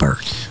about Big Bird.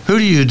 Who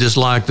do you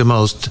dislike the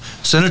most,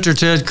 Senator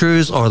Ted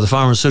Cruz or the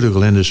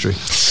pharmaceutical industry?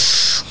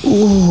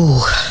 Ooh,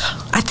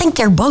 I think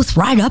they're both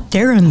right up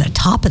there in the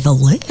top of the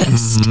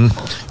list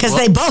because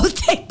they both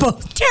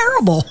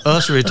terrible.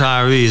 Us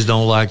retirees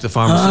don't like the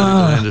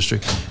pharmaceutical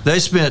industry. They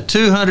spent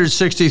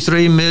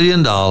 $263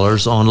 million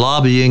on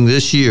lobbying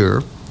this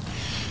year,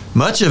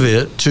 much of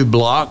it to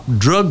block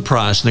drug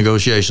price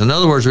negotiation. In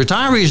other words,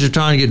 retirees are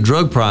trying to get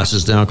drug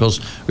prices down because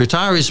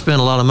retirees spend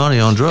a lot of money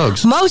on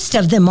drugs. Most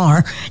of them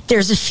are.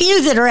 There's a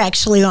few that are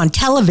actually on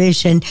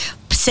television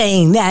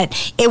saying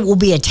that it will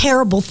be a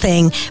terrible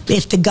thing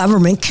if the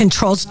government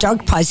controls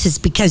drug prices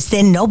because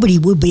then nobody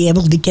will be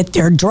able to get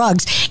their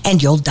drugs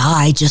and you'll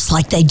die just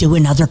like they do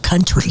in other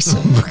countries.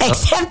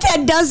 Except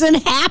that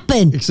doesn't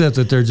happen. Except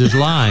that they're just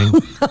lying.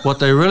 What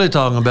they're really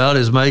talking about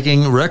is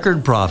making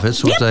record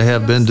profits, which they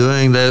have been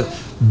doing. The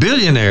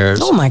billionaires,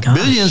 oh my God,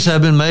 billions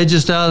have been made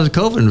just out of the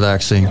COVID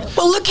vaccine.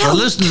 Well, look how. Now,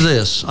 listen to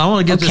this. I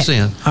want to get this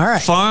in. All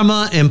right.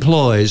 Pharma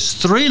employs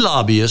 3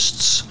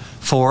 lobbyists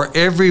for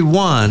every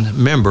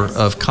 1 member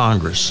of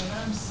Congress.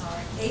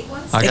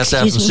 I got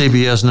that from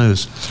CBS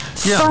News.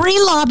 Yeah. 3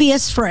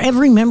 lobbyists for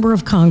every member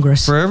of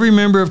Congress. For every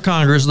member of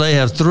Congress, they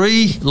have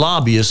 3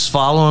 lobbyists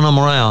following them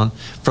around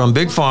from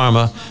Big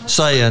Pharma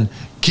saying,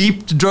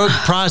 keep the drug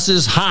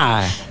prices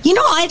high.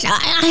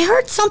 I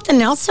heard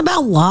something else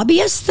about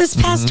lobbyists this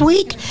past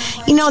week.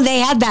 They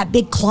had that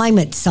big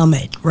climate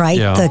summit, right?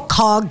 Yeah. The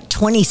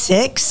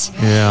COP26.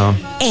 Yeah.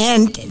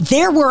 And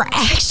there were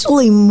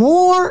actually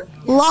more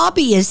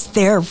lobbyists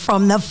there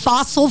from the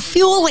fossil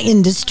fuel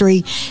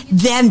industry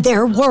than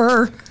there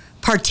were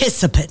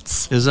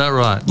participants. Is that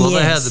right? Well,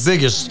 yes.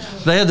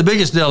 They had the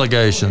biggest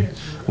delegation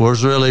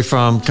was really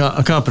from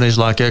companies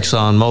like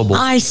ExxonMobil.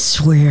 I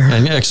swear.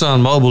 And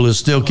ExxonMobil is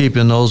still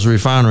keeping those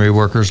refinery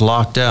workers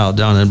locked out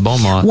down in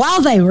Beaumont.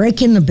 While they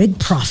rake in the big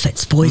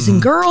profits, boys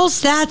and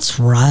girls, that's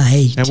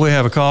right. And we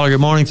have a caller.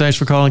 Good morning. Thanks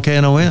for calling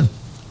KNON.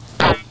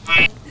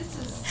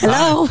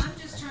 Hello.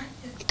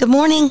 Good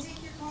morning.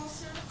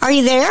 Are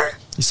you there?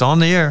 He's on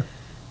the air.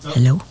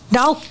 Hello?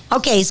 No?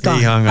 Okay, he's gone.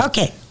 He hung up.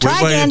 Okay, try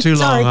again. We waited too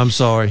long. I'm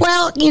sorry.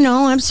 Well,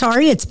 I'm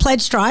sorry. It's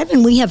Pledge Drive,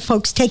 and we have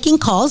folks taking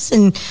calls,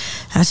 and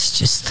that's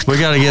just... We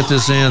got to get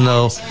this in,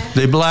 though.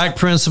 The black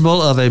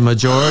principal of a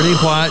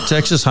majority-white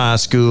Texas high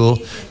school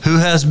who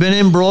has been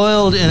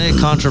embroiled in a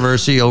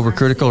controversy over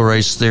critical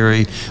race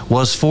theory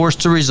was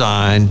forced to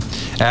resign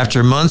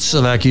after months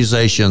of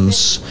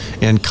accusations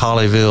in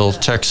Colleyville,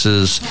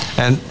 Texas.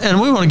 And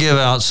we want to give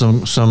out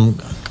some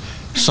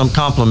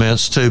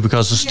compliments, too,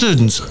 because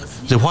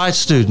the white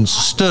students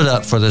stood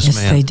up for this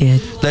man. Yes, they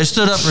did. They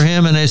stood up for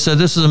him, and they said,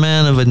 this is a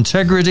man of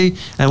integrity,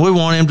 and we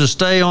want him to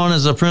stay on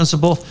as a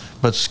principal.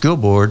 But the school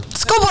board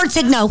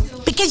said no,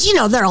 because,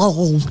 they're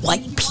all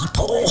white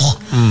people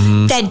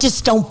that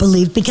just don't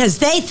believe, because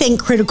they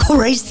think critical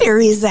race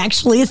theory is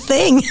actually a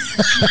thing.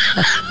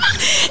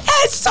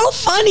 It's so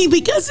funny,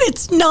 because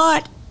it's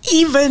not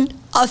even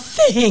a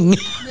thing.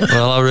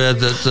 Well, I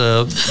read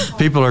that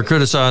people are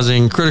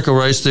criticizing critical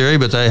race theory,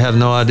 but they have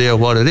no idea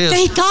what it is.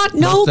 They got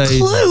no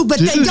clue, but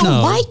they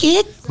don't like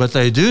it. But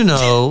they do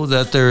know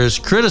that there is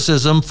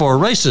criticism for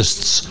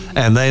racists,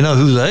 and they know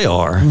who they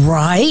are.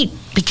 Right,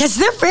 because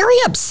they're very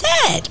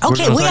upset.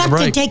 Okay, we have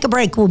to take a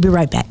break. We'll be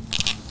right back.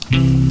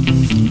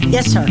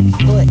 Yes, sir.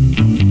 Go ahead.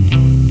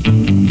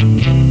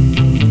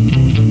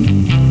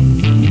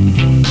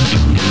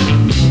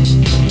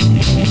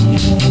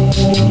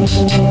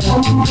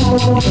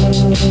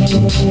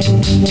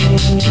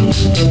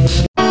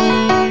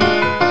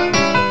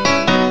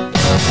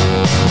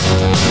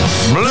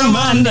 Blue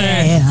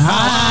Monday,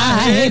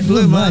 I hate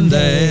Blue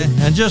Monday.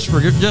 And just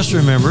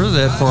remember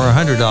that for a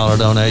 $100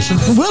 donation,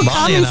 we'll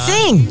come and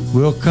sing.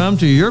 We'll come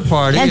to your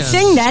party and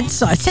sing that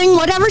song. Sing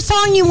whatever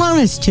song you want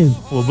us to.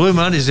 Well, Blue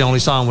Monday's the only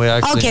song we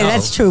actually know. Okay,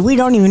 that's true. We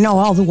don't even know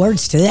all the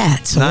words to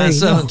that. So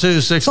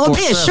 972-647. So it'll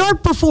be a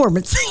short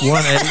performance.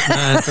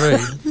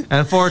 1893.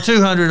 And for a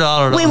 $200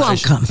 donation, we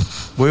won't come.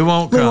 We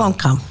won't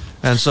come.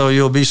 And so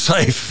you'll be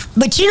safe.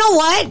 But you know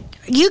what?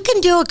 You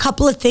can do a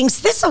couple of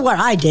things. This is what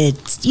I did.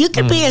 You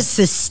can be a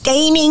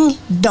sustaining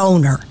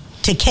donor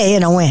to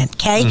KNON,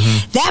 okay?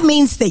 That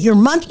means that your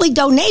monthly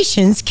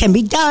donations can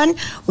be done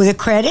with a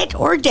credit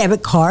or a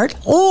debit card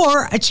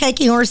or a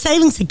checking or a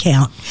savings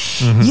account.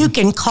 You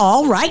can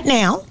call right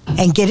now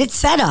and get it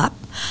set up.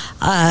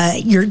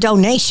 Your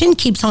donation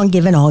keeps on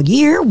giving all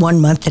year,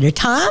 1 month at a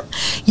time.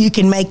 You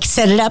can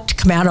set it up to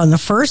come out on the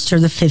 1st or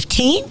the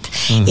 15th.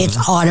 It's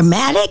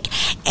automatic,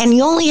 and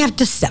you only have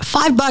to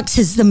 $5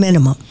 is the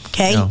minimum.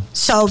 Okay,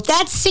 so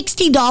that's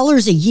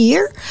 $60 a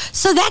year.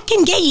 So that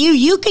can get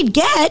you could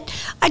get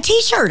a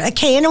T-shirt, a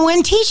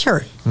KNON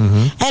T-shirt.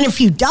 And if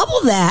you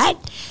double that,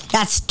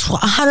 that's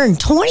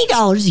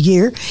 $120 a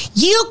year.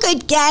 You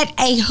could get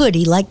a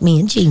hoodie like me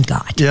and Gene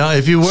got. Yeah,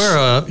 if you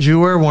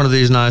wear one of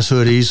these nice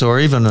hoodies or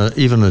even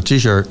a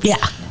T-shirt.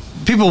 Yeah,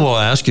 people will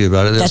ask you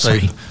about it. They'll say,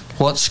 right.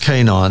 What's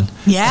KNON?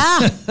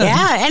 Yeah,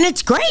 and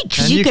it's great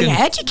because you can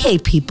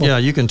educate people. Yeah,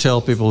 you can tell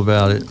people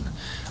about it.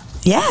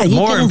 Yeah,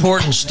 more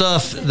important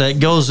stuff that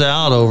goes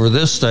out over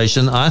this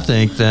station, I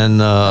think, than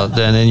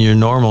in your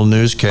normal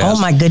newscast. Oh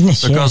my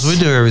goodness! Because we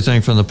do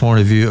everything from the point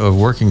of view of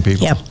working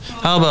people. Yep.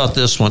 How about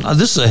this one?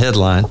 This is a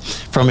headline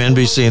from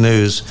NBC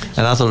News,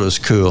 and I thought it was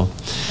cool.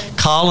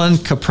 Colin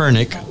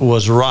Kaepernick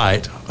was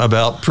right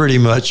about pretty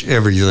much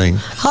everything.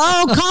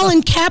 Oh,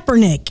 Colin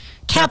Kaepernick.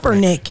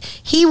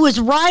 He was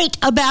right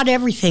about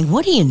everything.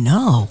 What do you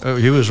know?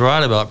 He was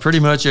right about pretty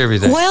much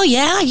everything. Well,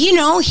 yeah,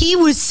 he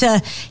was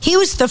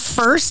the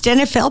first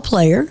NFL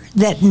player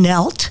that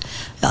knelt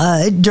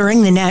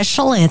during the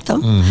national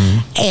anthem,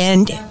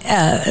 and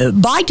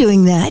by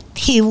doing that,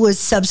 he was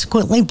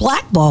subsequently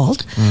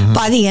blackballed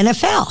by the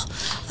NFL.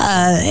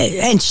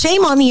 And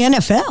shame on the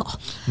NFL.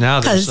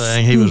 Now they're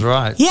saying he was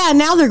right. Yeah,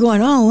 now they're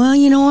going, oh, well,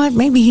 you know what?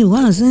 Maybe he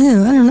was. I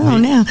don't know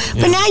now.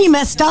 But now you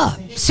messed up.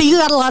 So you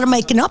got a lot of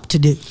making up to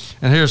do.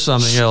 And here's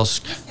something else.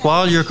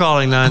 While you're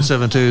calling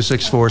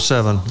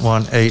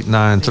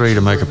 972-647-1893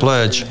 to make a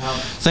pledge,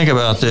 think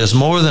about this.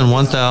 More than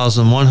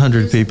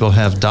 1,100 people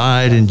have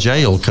died in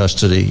jail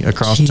custody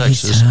across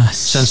Texas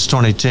since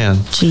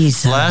 2010.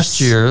 Jesus.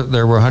 Last year,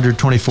 there were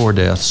 124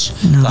 deaths,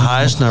 the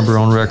highest number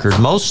on record.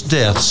 Most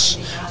deaths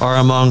are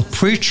among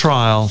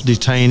pretrial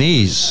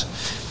detainees,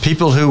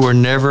 people who were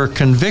never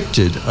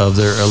convicted of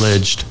their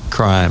alleged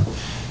crime.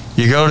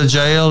 You go to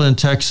jail in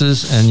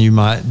Texas and you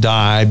might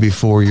die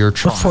before your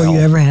trial. Before you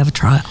ever have a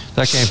trial.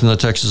 That came from the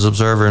Texas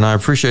Observer, and I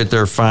appreciate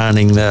their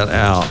finding that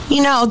out.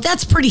 You know,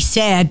 that's pretty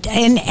sad.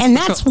 And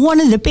that's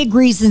one of the big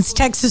reasons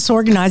Texas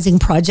Organizing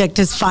Project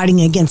is fighting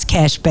against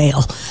cash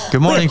bail.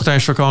 Good morning.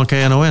 Thanks for calling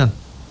KNON.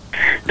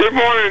 Good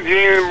morning,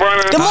 Gene.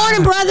 Good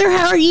morning, brother.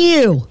 How are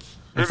you?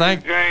 This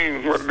is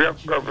James with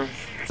Death Brothers.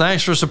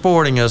 Thanks for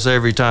supporting us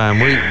every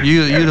time.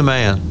 You the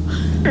man.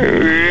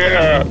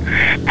 Yeah,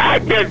 I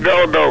just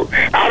don't know.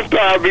 I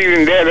started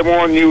reading Daddy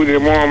Warren News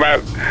this morning about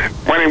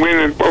when he went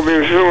and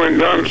spoken to and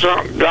done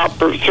something,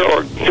 dropped her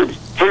short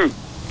fruit.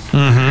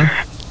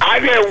 I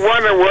just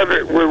wonder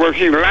was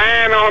he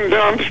lying on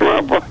Donald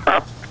Trump or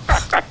what?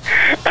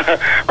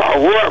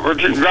 But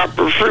he dropped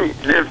the fruit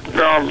against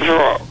Donald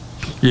Trump.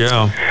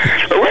 Yeah.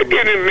 So we're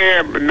getting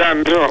there,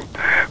 Donald Trump.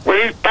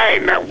 When he's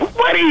fighting,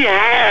 what he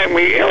had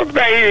me,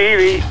 everything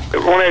he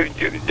on that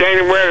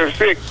January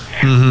 6th,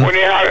 when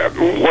he had,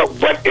 what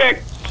that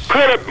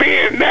could have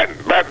been nothing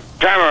but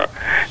trying to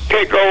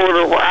take over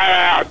the White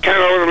House, turn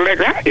over the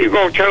lecture. How you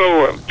going to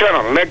turn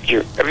a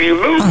lecture? If you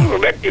lose the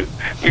lecture,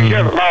 you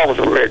just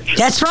lost the lecture.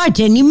 That's right,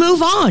 and you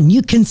move on.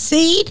 You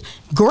concede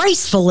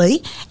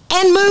gracefully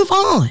and move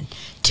on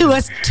to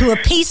a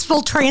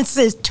peaceful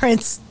transition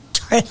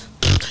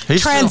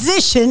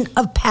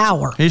of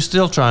power. He's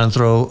still trying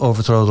to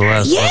overthrow the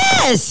last.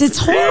 Yes, it's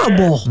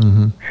horrible.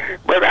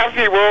 But I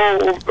see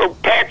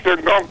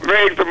Paxton going to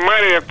raise some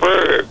money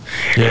for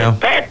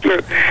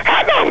Paxton.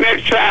 How long that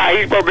trial?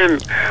 He's been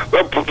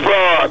for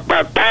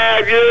about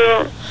 5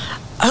 years.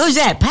 Who's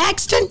that,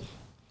 Paxton?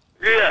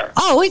 Yeah.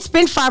 Oh, it's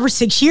been 5 or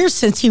 6 years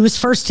since he was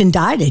first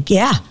indicted.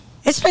 Yeah,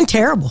 it's been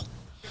terrible.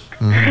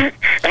 And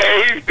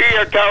he's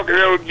still talking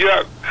those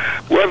junk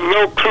with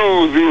no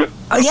clues.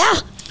 Oh, yeah.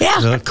 Yeah.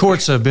 The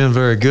courts have been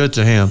very good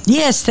to him.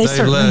 Yes, they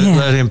certainly have.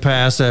 Let him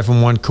pass that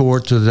from one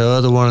court to the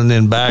other one and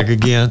then back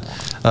again,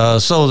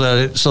 so that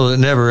it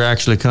never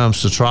actually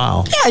comes to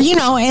trial. Yeah, you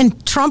know,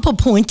 and Trump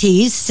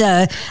appointees,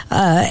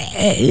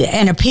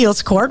 an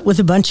appeals court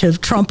with a bunch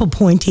of Trump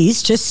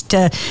appointees just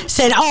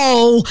said,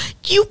 "Oh,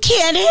 you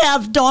can't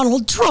have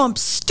Donald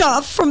Trump's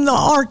stuff from the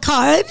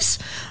archives."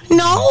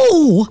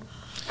 No.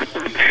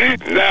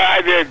 No,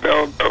 I just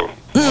don't know.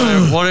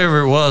 Whatever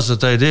it was that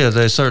they did,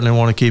 they certainly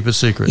want to keep it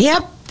secret.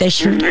 Yep, they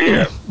sure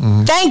do.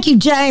 Thank you,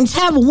 James.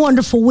 Have a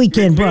wonderful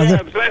weekend, brother.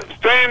 Yeah,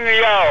 Same to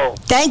y'all.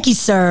 Thank you,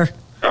 sir.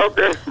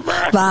 Okay,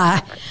 bye.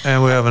 Bye.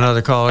 And we have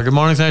another caller. Good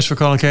morning. Thanks for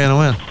calling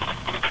KNON.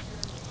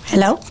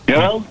 Hello?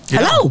 Hello? Yeah.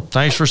 Hello.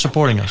 Thanks for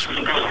supporting us.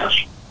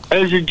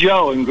 This is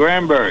Joe in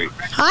Granbury.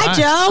 Hi,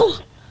 Joe.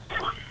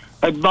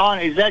 Hey,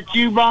 Bonnie, is that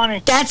you,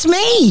 Bonnie? That's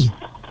me.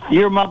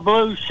 You're my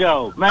blues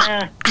show,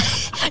 man.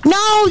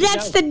 No,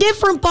 that's the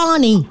different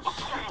Bonnie.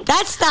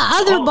 That's the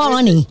other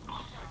Bonnie.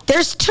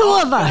 There's two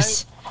of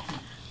us.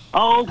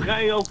 Oh,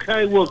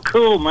 okay. Well,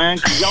 cool, man,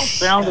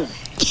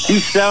 because you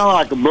sound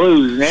like a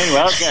blues.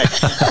 Anyway, okay.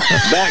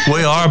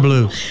 We are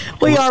blue.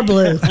 We are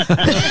blue.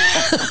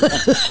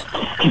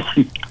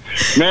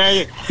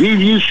 Man,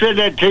 you said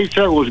that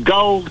T-shirt was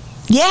gold?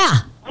 Yeah.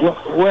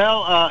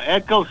 Well,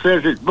 Echo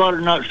says it's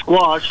butternut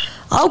squash.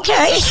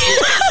 Okay.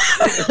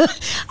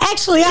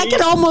 Actually, I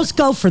could almost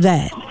go for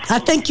that. I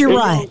think you're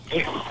right.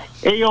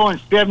 EO and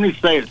Stephanie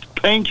say it's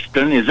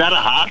Pinkston. Is that a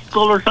high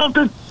school or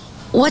something?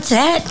 What's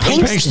that?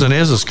 Pinkston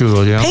is a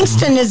school, yeah.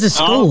 Pinkston is a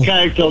school.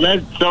 Okay, so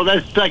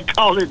that's they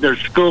call it their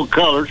school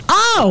colors.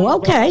 Oh,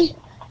 okay.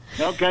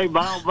 Okay,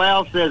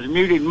 Val says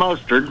muted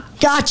mustard.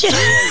 Gotcha.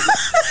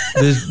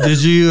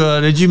 Did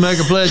you make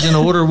a pledge and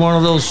order one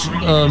of those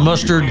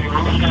mustard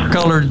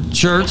colored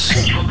shirts?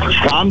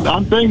 I'm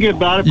thinking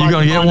about it. You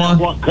gonna get one?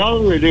 What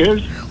color it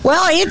is?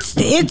 Well, it's.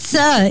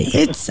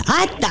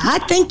 I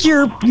think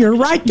you're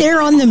right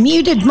there on the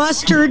muted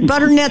mustard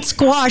butternut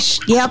squash.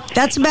 Yep,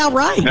 that's about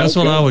right. That's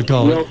what I would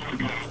call it.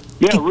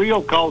 Yeah,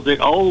 Rio calls it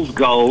old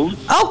gold.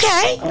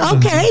 Okay,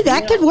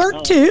 that could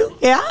work too.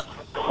 Yeah.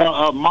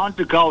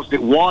 Monta calls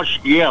it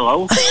washed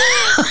yellow.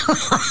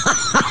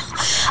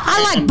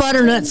 I like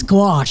butternut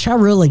squash. I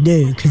really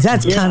do, because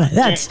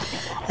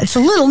it's a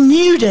little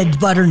muted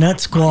butternut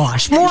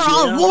squash. More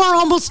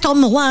almost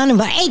on the line of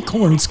an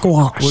acorn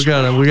squash. We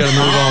gotta move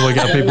on. We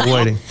got people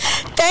waiting.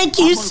 Thank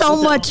you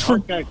so much for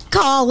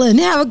calling.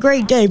 Have a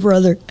great day,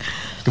 brother.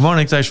 Good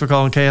morning. Thanks for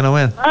calling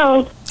KNON.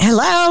 Oh,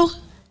 Hello.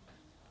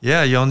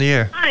 Yeah, you on the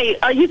air? hi.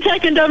 Are you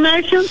taking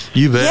donations?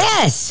 You bet.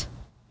 Yes.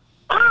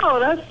 Oh,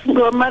 that's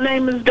good. My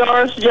name is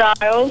Doris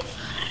Giles.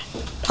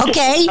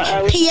 Okay.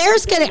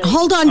 Pierre's gonna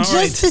hold on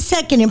just a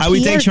second. And I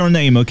will take your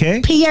name,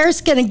 okay?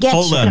 Pierre's gonna get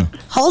Hold you. on.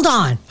 Hold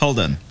on.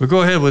 But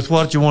go ahead with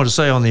what you want to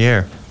say on the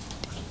air.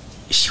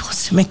 She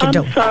wants to make a I'm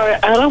donation. sorry.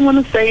 I don't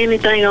want to say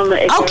anything on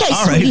the air. Okay,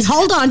 All sweetie, right.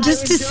 hold on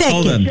just a second.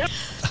 Hold on.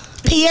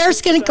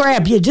 Pierre's going to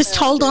grab you. Just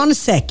hold on a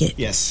second.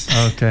 Yes.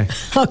 Okay.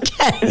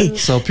 Okay.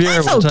 So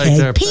Pierre That's will take okay.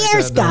 that.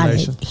 Pierre's that got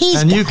donation. it.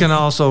 He's and got you can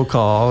also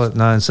call at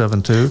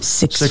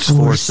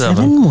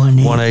 972-647-1893.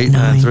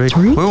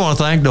 972-647-1893. We want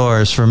to thank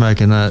Doris for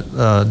making that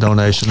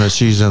donation that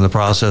she's in the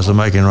process of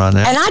making right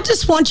now. And I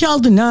just want y'all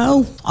to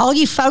know, all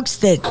you folks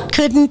that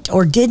couldn't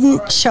or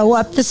didn't show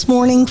up this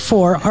morning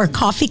for our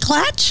coffee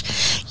clutch,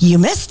 you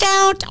missed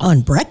out on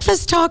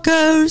breakfast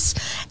tacos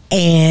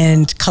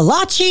and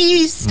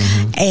kolaches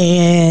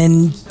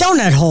and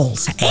donut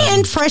holes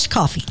and fresh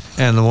coffee.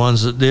 And the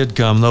ones that did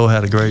come, though,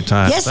 had a great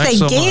time. Yes, Thanks they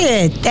so much.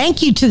 did.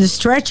 Thank you to the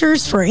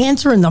stretchers for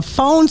answering the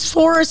phones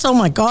for us. Oh,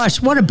 my gosh,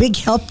 what a big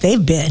help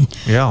they've been.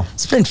 Yeah.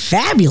 It's been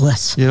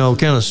fabulous. You know,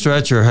 Kenneth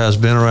Stretcher has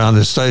been around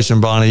this station,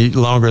 Bonnie,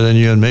 longer than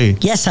you and me.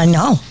 Yes, I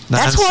know.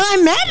 That's where I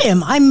met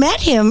him. I met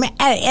him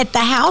at the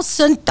house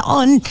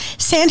on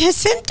San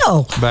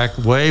Jacinto.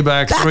 Way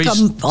back three my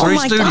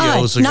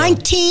studios God, ago.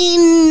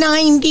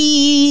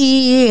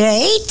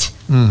 1998,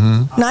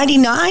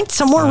 99,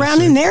 somewhere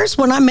around in there is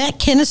when I met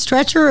Kenneth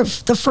Stretcher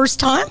the first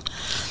time.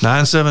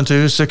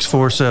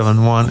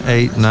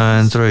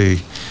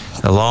 972-647-1893.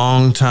 A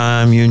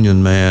long-time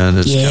union man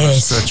is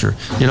Kenneth Stretcher.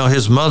 You know,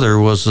 his mother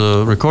was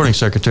a recording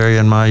secretary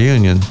in my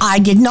union. I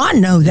did not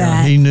know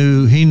that. He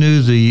knew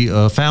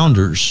the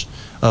founders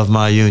of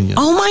my union.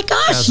 Oh my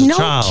gosh, as a no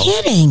child.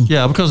 kidding.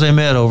 Yeah, because they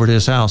met over at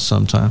his house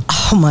sometime.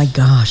 Oh my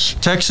gosh.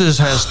 Texas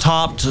has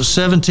topped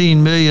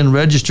 17 million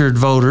registered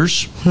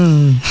voters,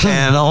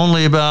 and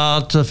only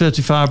about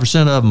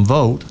 55% of them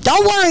vote.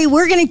 Don't worry,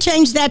 we're going to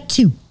change that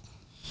too.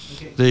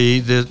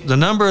 The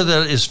number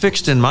that is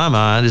fixed in my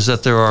mind is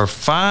that there are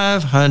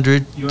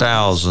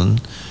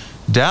 500,000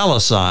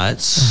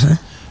 Dallasites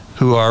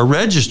who are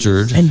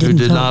registered And who didn't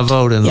did not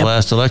vote in the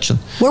last election.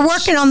 We're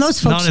working on those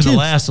folks Not in too. the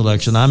last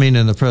election. I mean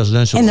in the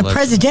presidential election. In the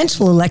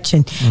presidential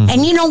election.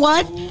 And you know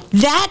what?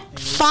 That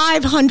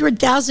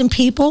 500,000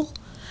 people,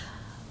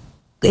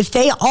 if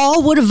they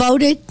all would have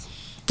voted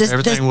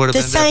Everything would have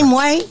the been same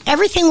way,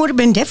 everything would have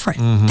been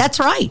different. That's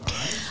right.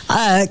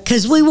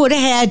 Because we would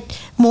have had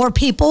more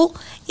people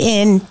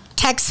in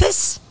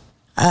Texas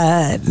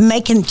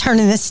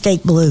turning this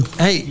state blue.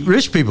 Hey,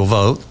 rich people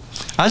vote.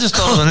 I just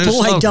thought of a new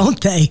slogan. Boy, don't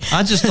they?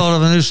 I just thought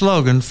of a new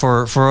slogan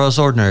for us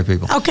ordinary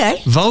people.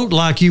 Okay. Vote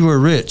like you were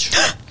rich.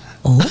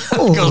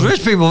 Because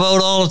rich people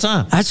vote all the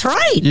time. That's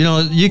right. You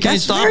know, you can't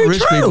That's stop very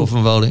rich true. people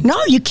from voting. No,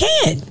 you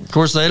can't. Of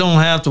course, they don't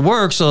have to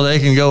work, so they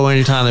can go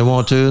anytime they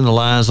want to, and the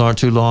lines aren't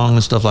too long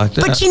and stuff like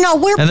that. But, you know,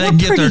 and they we're can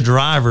get their pretty-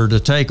 driver to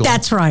take them.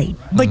 That's right.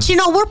 But, you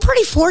know, we're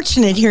pretty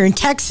fortunate here in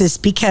Texas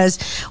because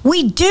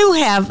we do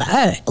have,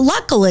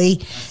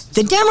 luckily,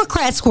 the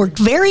Democrats worked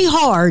very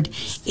hard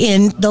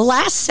in the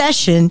last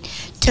session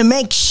to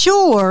make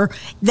sure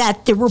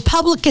that the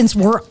Republicans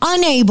were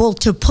unable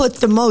to put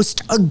the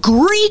most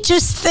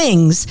egregious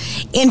things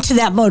into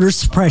that voter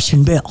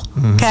suppression bill.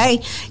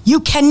 Okay? You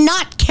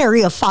cannot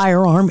carry a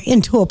firearm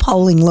into a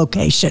polling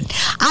location.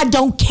 I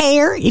don't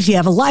care if you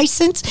have a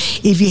license,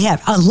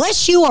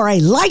 unless you are a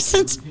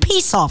licensed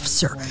peace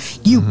officer,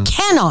 you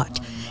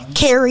cannot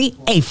carry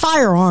a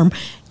firearm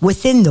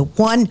within the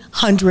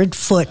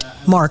 100-foot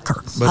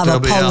marker of a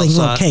polling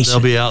location. They'll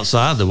be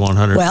outside the 100-foot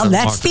marker. Well,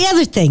 that's the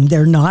other thing.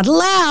 They're not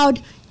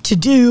allowed to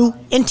do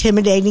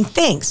intimidating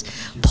things.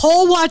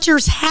 Poll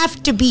watchers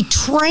have to be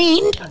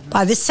trained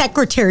by the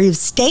Secretary of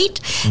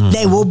State.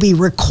 They will be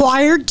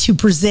required to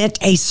present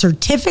a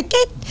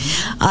certificate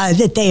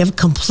that they have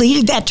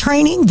completed that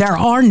training. There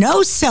are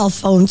no cell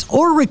phones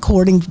or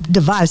recording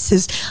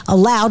devices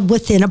allowed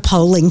within a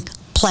polling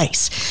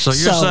place. So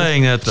you're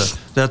saying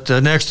that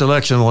the next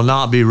election will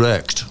not be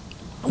wrecked?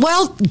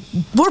 Well,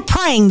 we're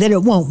praying that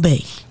it won't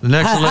be. The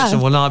next election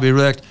will not be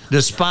wrecked,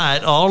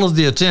 despite all of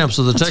the attempts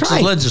of the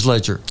Texas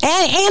legislature.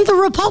 And the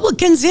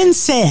Republicans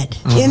insane.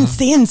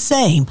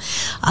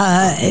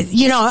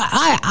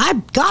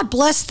 God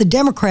bless the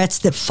Democrats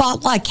that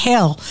fought like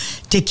hell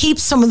to keep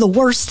some of the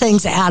worst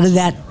things out of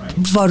that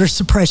voter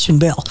suppression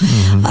bill.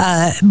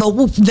 But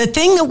the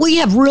thing that we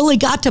have really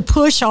got to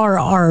push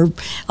our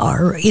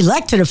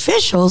elected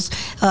officials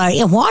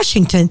in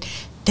Washington,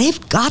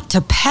 they've got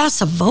to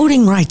pass a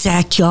Voting Rights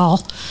Act,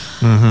 y'all.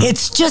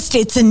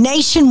 It's a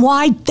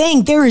nationwide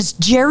thing. There is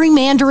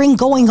gerrymandering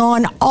going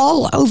on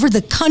all over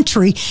the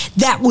country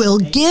that will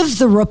give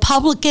the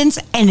Republicans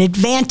an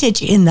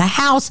advantage in the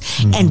House,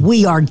 and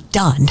we are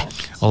done.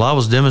 Well, I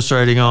was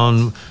demonstrating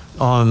on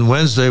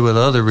Wednesday with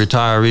other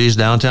retirees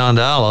downtown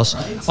Dallas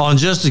on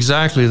just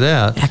exactly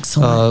that.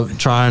 Excellent.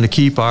 Trying to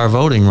keep our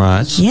voting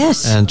rights.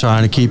 Yes. And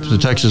trying to keep the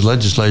Texas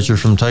legislature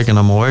from taking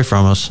them away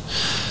from us.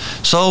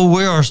 So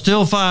we are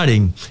still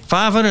fighting.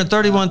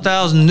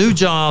 531,000 new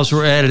jobs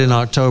were added in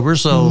October.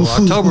 So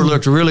October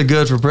looked really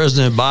good for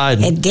President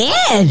Biden. It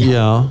did.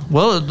 Yeah.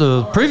 Well,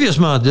 the previous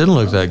month didn't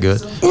look that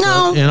good.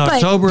 No. In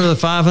October, the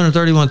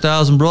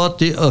 531,000 brought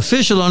the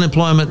official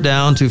unemployment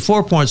down to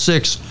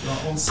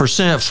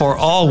 4.6% for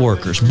all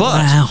workers.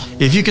 But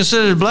if you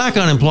consider the black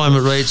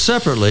unemployment rate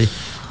separately,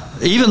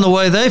 even the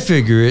way they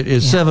figure it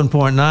is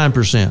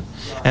 7.9%.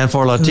 And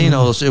for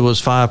Latinos, it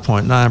was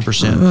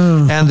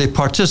 5.9%. And the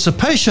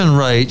participation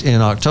rate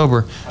in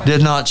October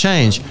did not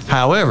change.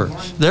 However,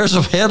 there's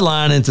a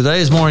headline in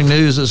today's morning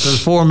news that says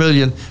 4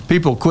 million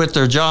people quit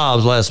their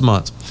jobs last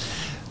month.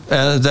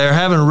 They're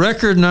having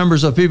record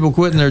numbers of people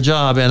quitting their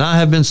job. And I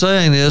have been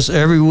saying this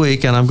every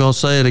week, and I'm going to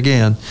say it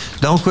again.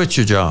 Don't quit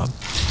your job.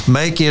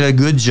 Make it a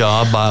good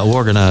job by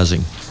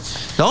organizing.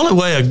 The only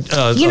way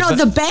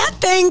the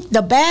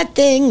bad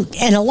thing,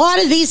 and a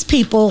lot of these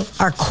people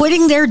are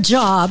quitting their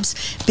jobs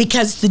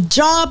because the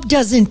job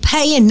doesn't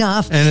pay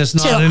enough. And it's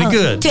not any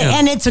good.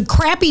 And it's a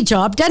crappy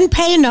job. Doesn't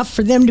pay enough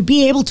for them to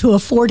be able to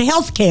afford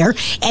health care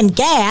and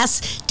gas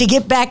to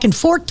get back and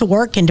forth to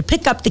work and to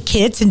pick up the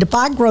kids and to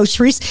buy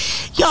groceries.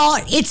 Y'all,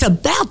 it's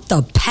about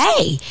the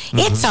pay.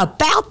 It's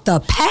about the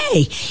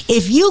pay.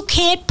 If you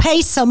can't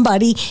pay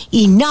somebody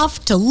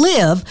enough to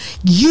live,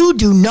 you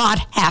do not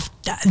have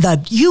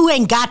you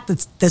ain't got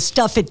the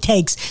stuff it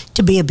takes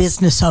to be a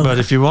business owner. But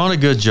if you want a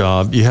good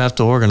job, you have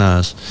to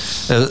organize.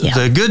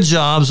 The good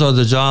jobs are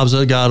the jobs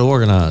that got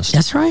organized.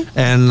 That's right.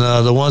 And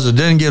the ones that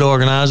didn't get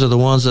organized are the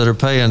ones that are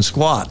paying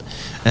squat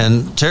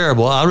and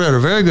terrible. I read a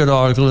very good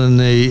article in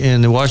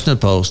the Washington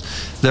Post.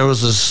 There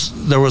was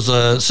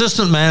a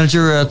assistant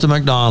manager at the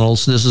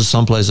McDonald's. This is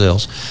someplace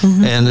else,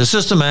 and the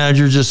assistant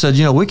manager just said,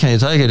 we can't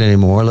take it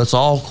anymore. Let's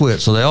all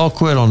quit. So they all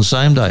quit on the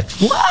same day.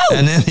 Whoa!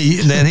 And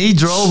then he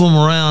drove them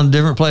around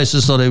different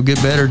places so they would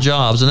get better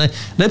jobs, and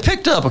they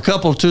picked up a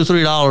couple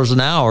 $2-3 an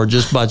hour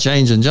just by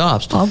changing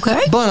jobs.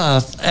 Okay. But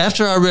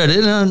after I read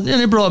it, and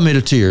it brought me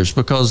to tears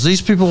because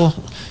these people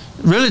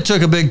really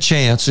took a big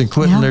chance in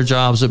quitting their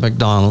jobs at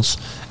McDonald's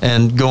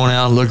and going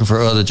out and looking for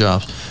other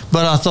jobs.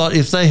 But I thought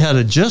if they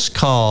had just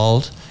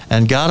called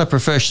and got a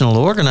professional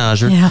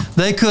organizer,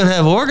 they could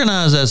have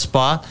organized that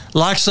spot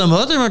like some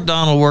other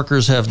McDonald's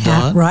workers have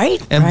done.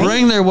 And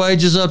bring their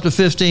wages up to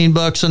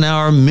 $15 an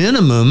hour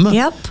minimum,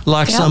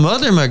 like some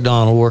other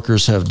McDonald's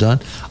workers have done.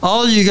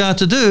 All you got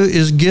to do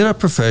is get a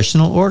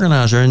professional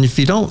organizer. And if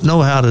you don't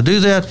know how to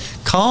do that,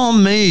 call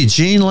me,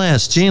 Gene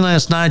Lance,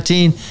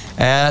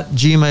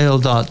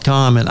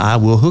 GeneLance19@gmail.com, and I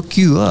will hook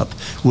you up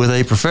with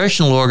a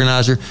professional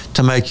organizer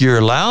to make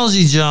your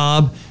lousy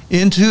job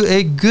into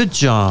a good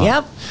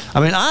job. I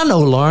mean, I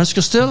know Lawrence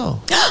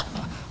Castillo.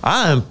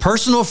 I am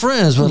personal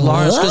friends with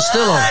Lawrence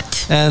Castillo.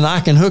 And I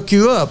can hook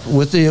you up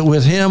with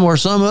him or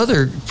some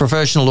other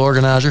professional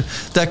organizer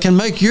that can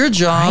make your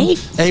job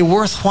a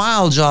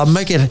worthwhile job,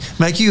 make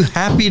you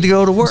happy to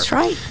go to work. That's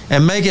right.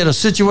 And make it a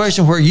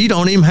situation where you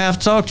don't even have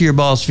to talk to your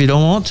boss if you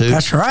don't want to.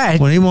 That's right.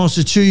 When he wants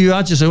to chew you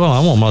out, you say, well, I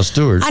want my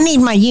steward. I need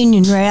my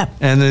union rep.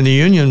 And then he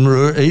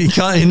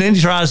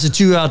tries to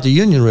chew out the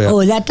union rep.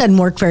 Oh, that doesn't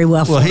work very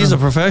well for him. Well, he's a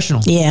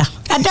professional. Yeah.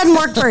 That doesn't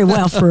work very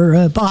well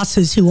for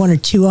bosses who want to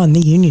chew on the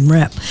union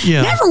rep.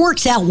 Yeah. Never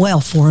works out well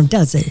for him,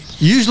 does it?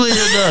 Usually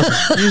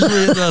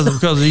it doesn't.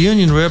 Because the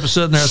union rep is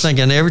sitting there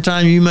thinking, every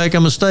time you make a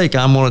mistake,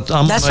 I'm going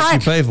to make you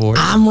pay for it.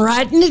 I'm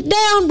writing it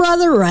down,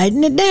 brother.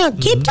 Writing it down.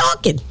 Keep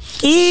talking.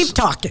 Keep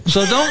talking.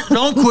 So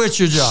don't quit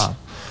your job.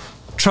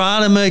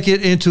 Try to make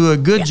it into a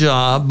good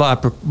job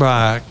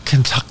by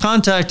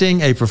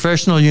contacting a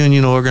professional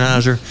union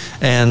organizer,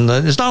 and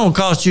it's not going to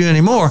cost you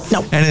any more.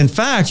 No. And in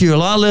fact, you're a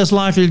lot less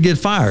likely to get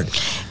fired.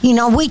 You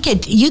know,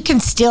 you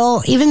can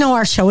still, even though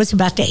our show is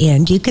about to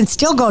end, you can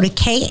still go to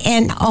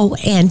KNON.org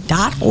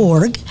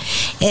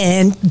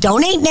and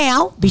donate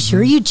now. Be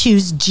sure you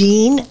choose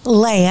Gene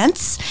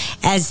Lance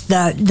as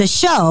the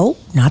show,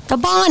 not the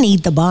Bonnie.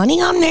 The Bonnie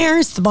on there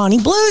is the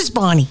Bonnie Blues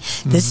Bonnie.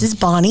 This is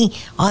Bonnie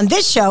on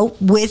this show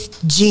with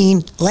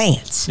Gene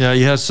Lance. Yeah,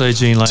 you have to say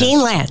Gene Lance.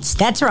 Gene Lance,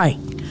 that's right.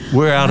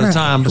 We're out of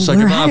time, but say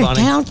goodbye,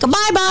 Bonnie.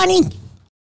 Goodbye, Bonnie.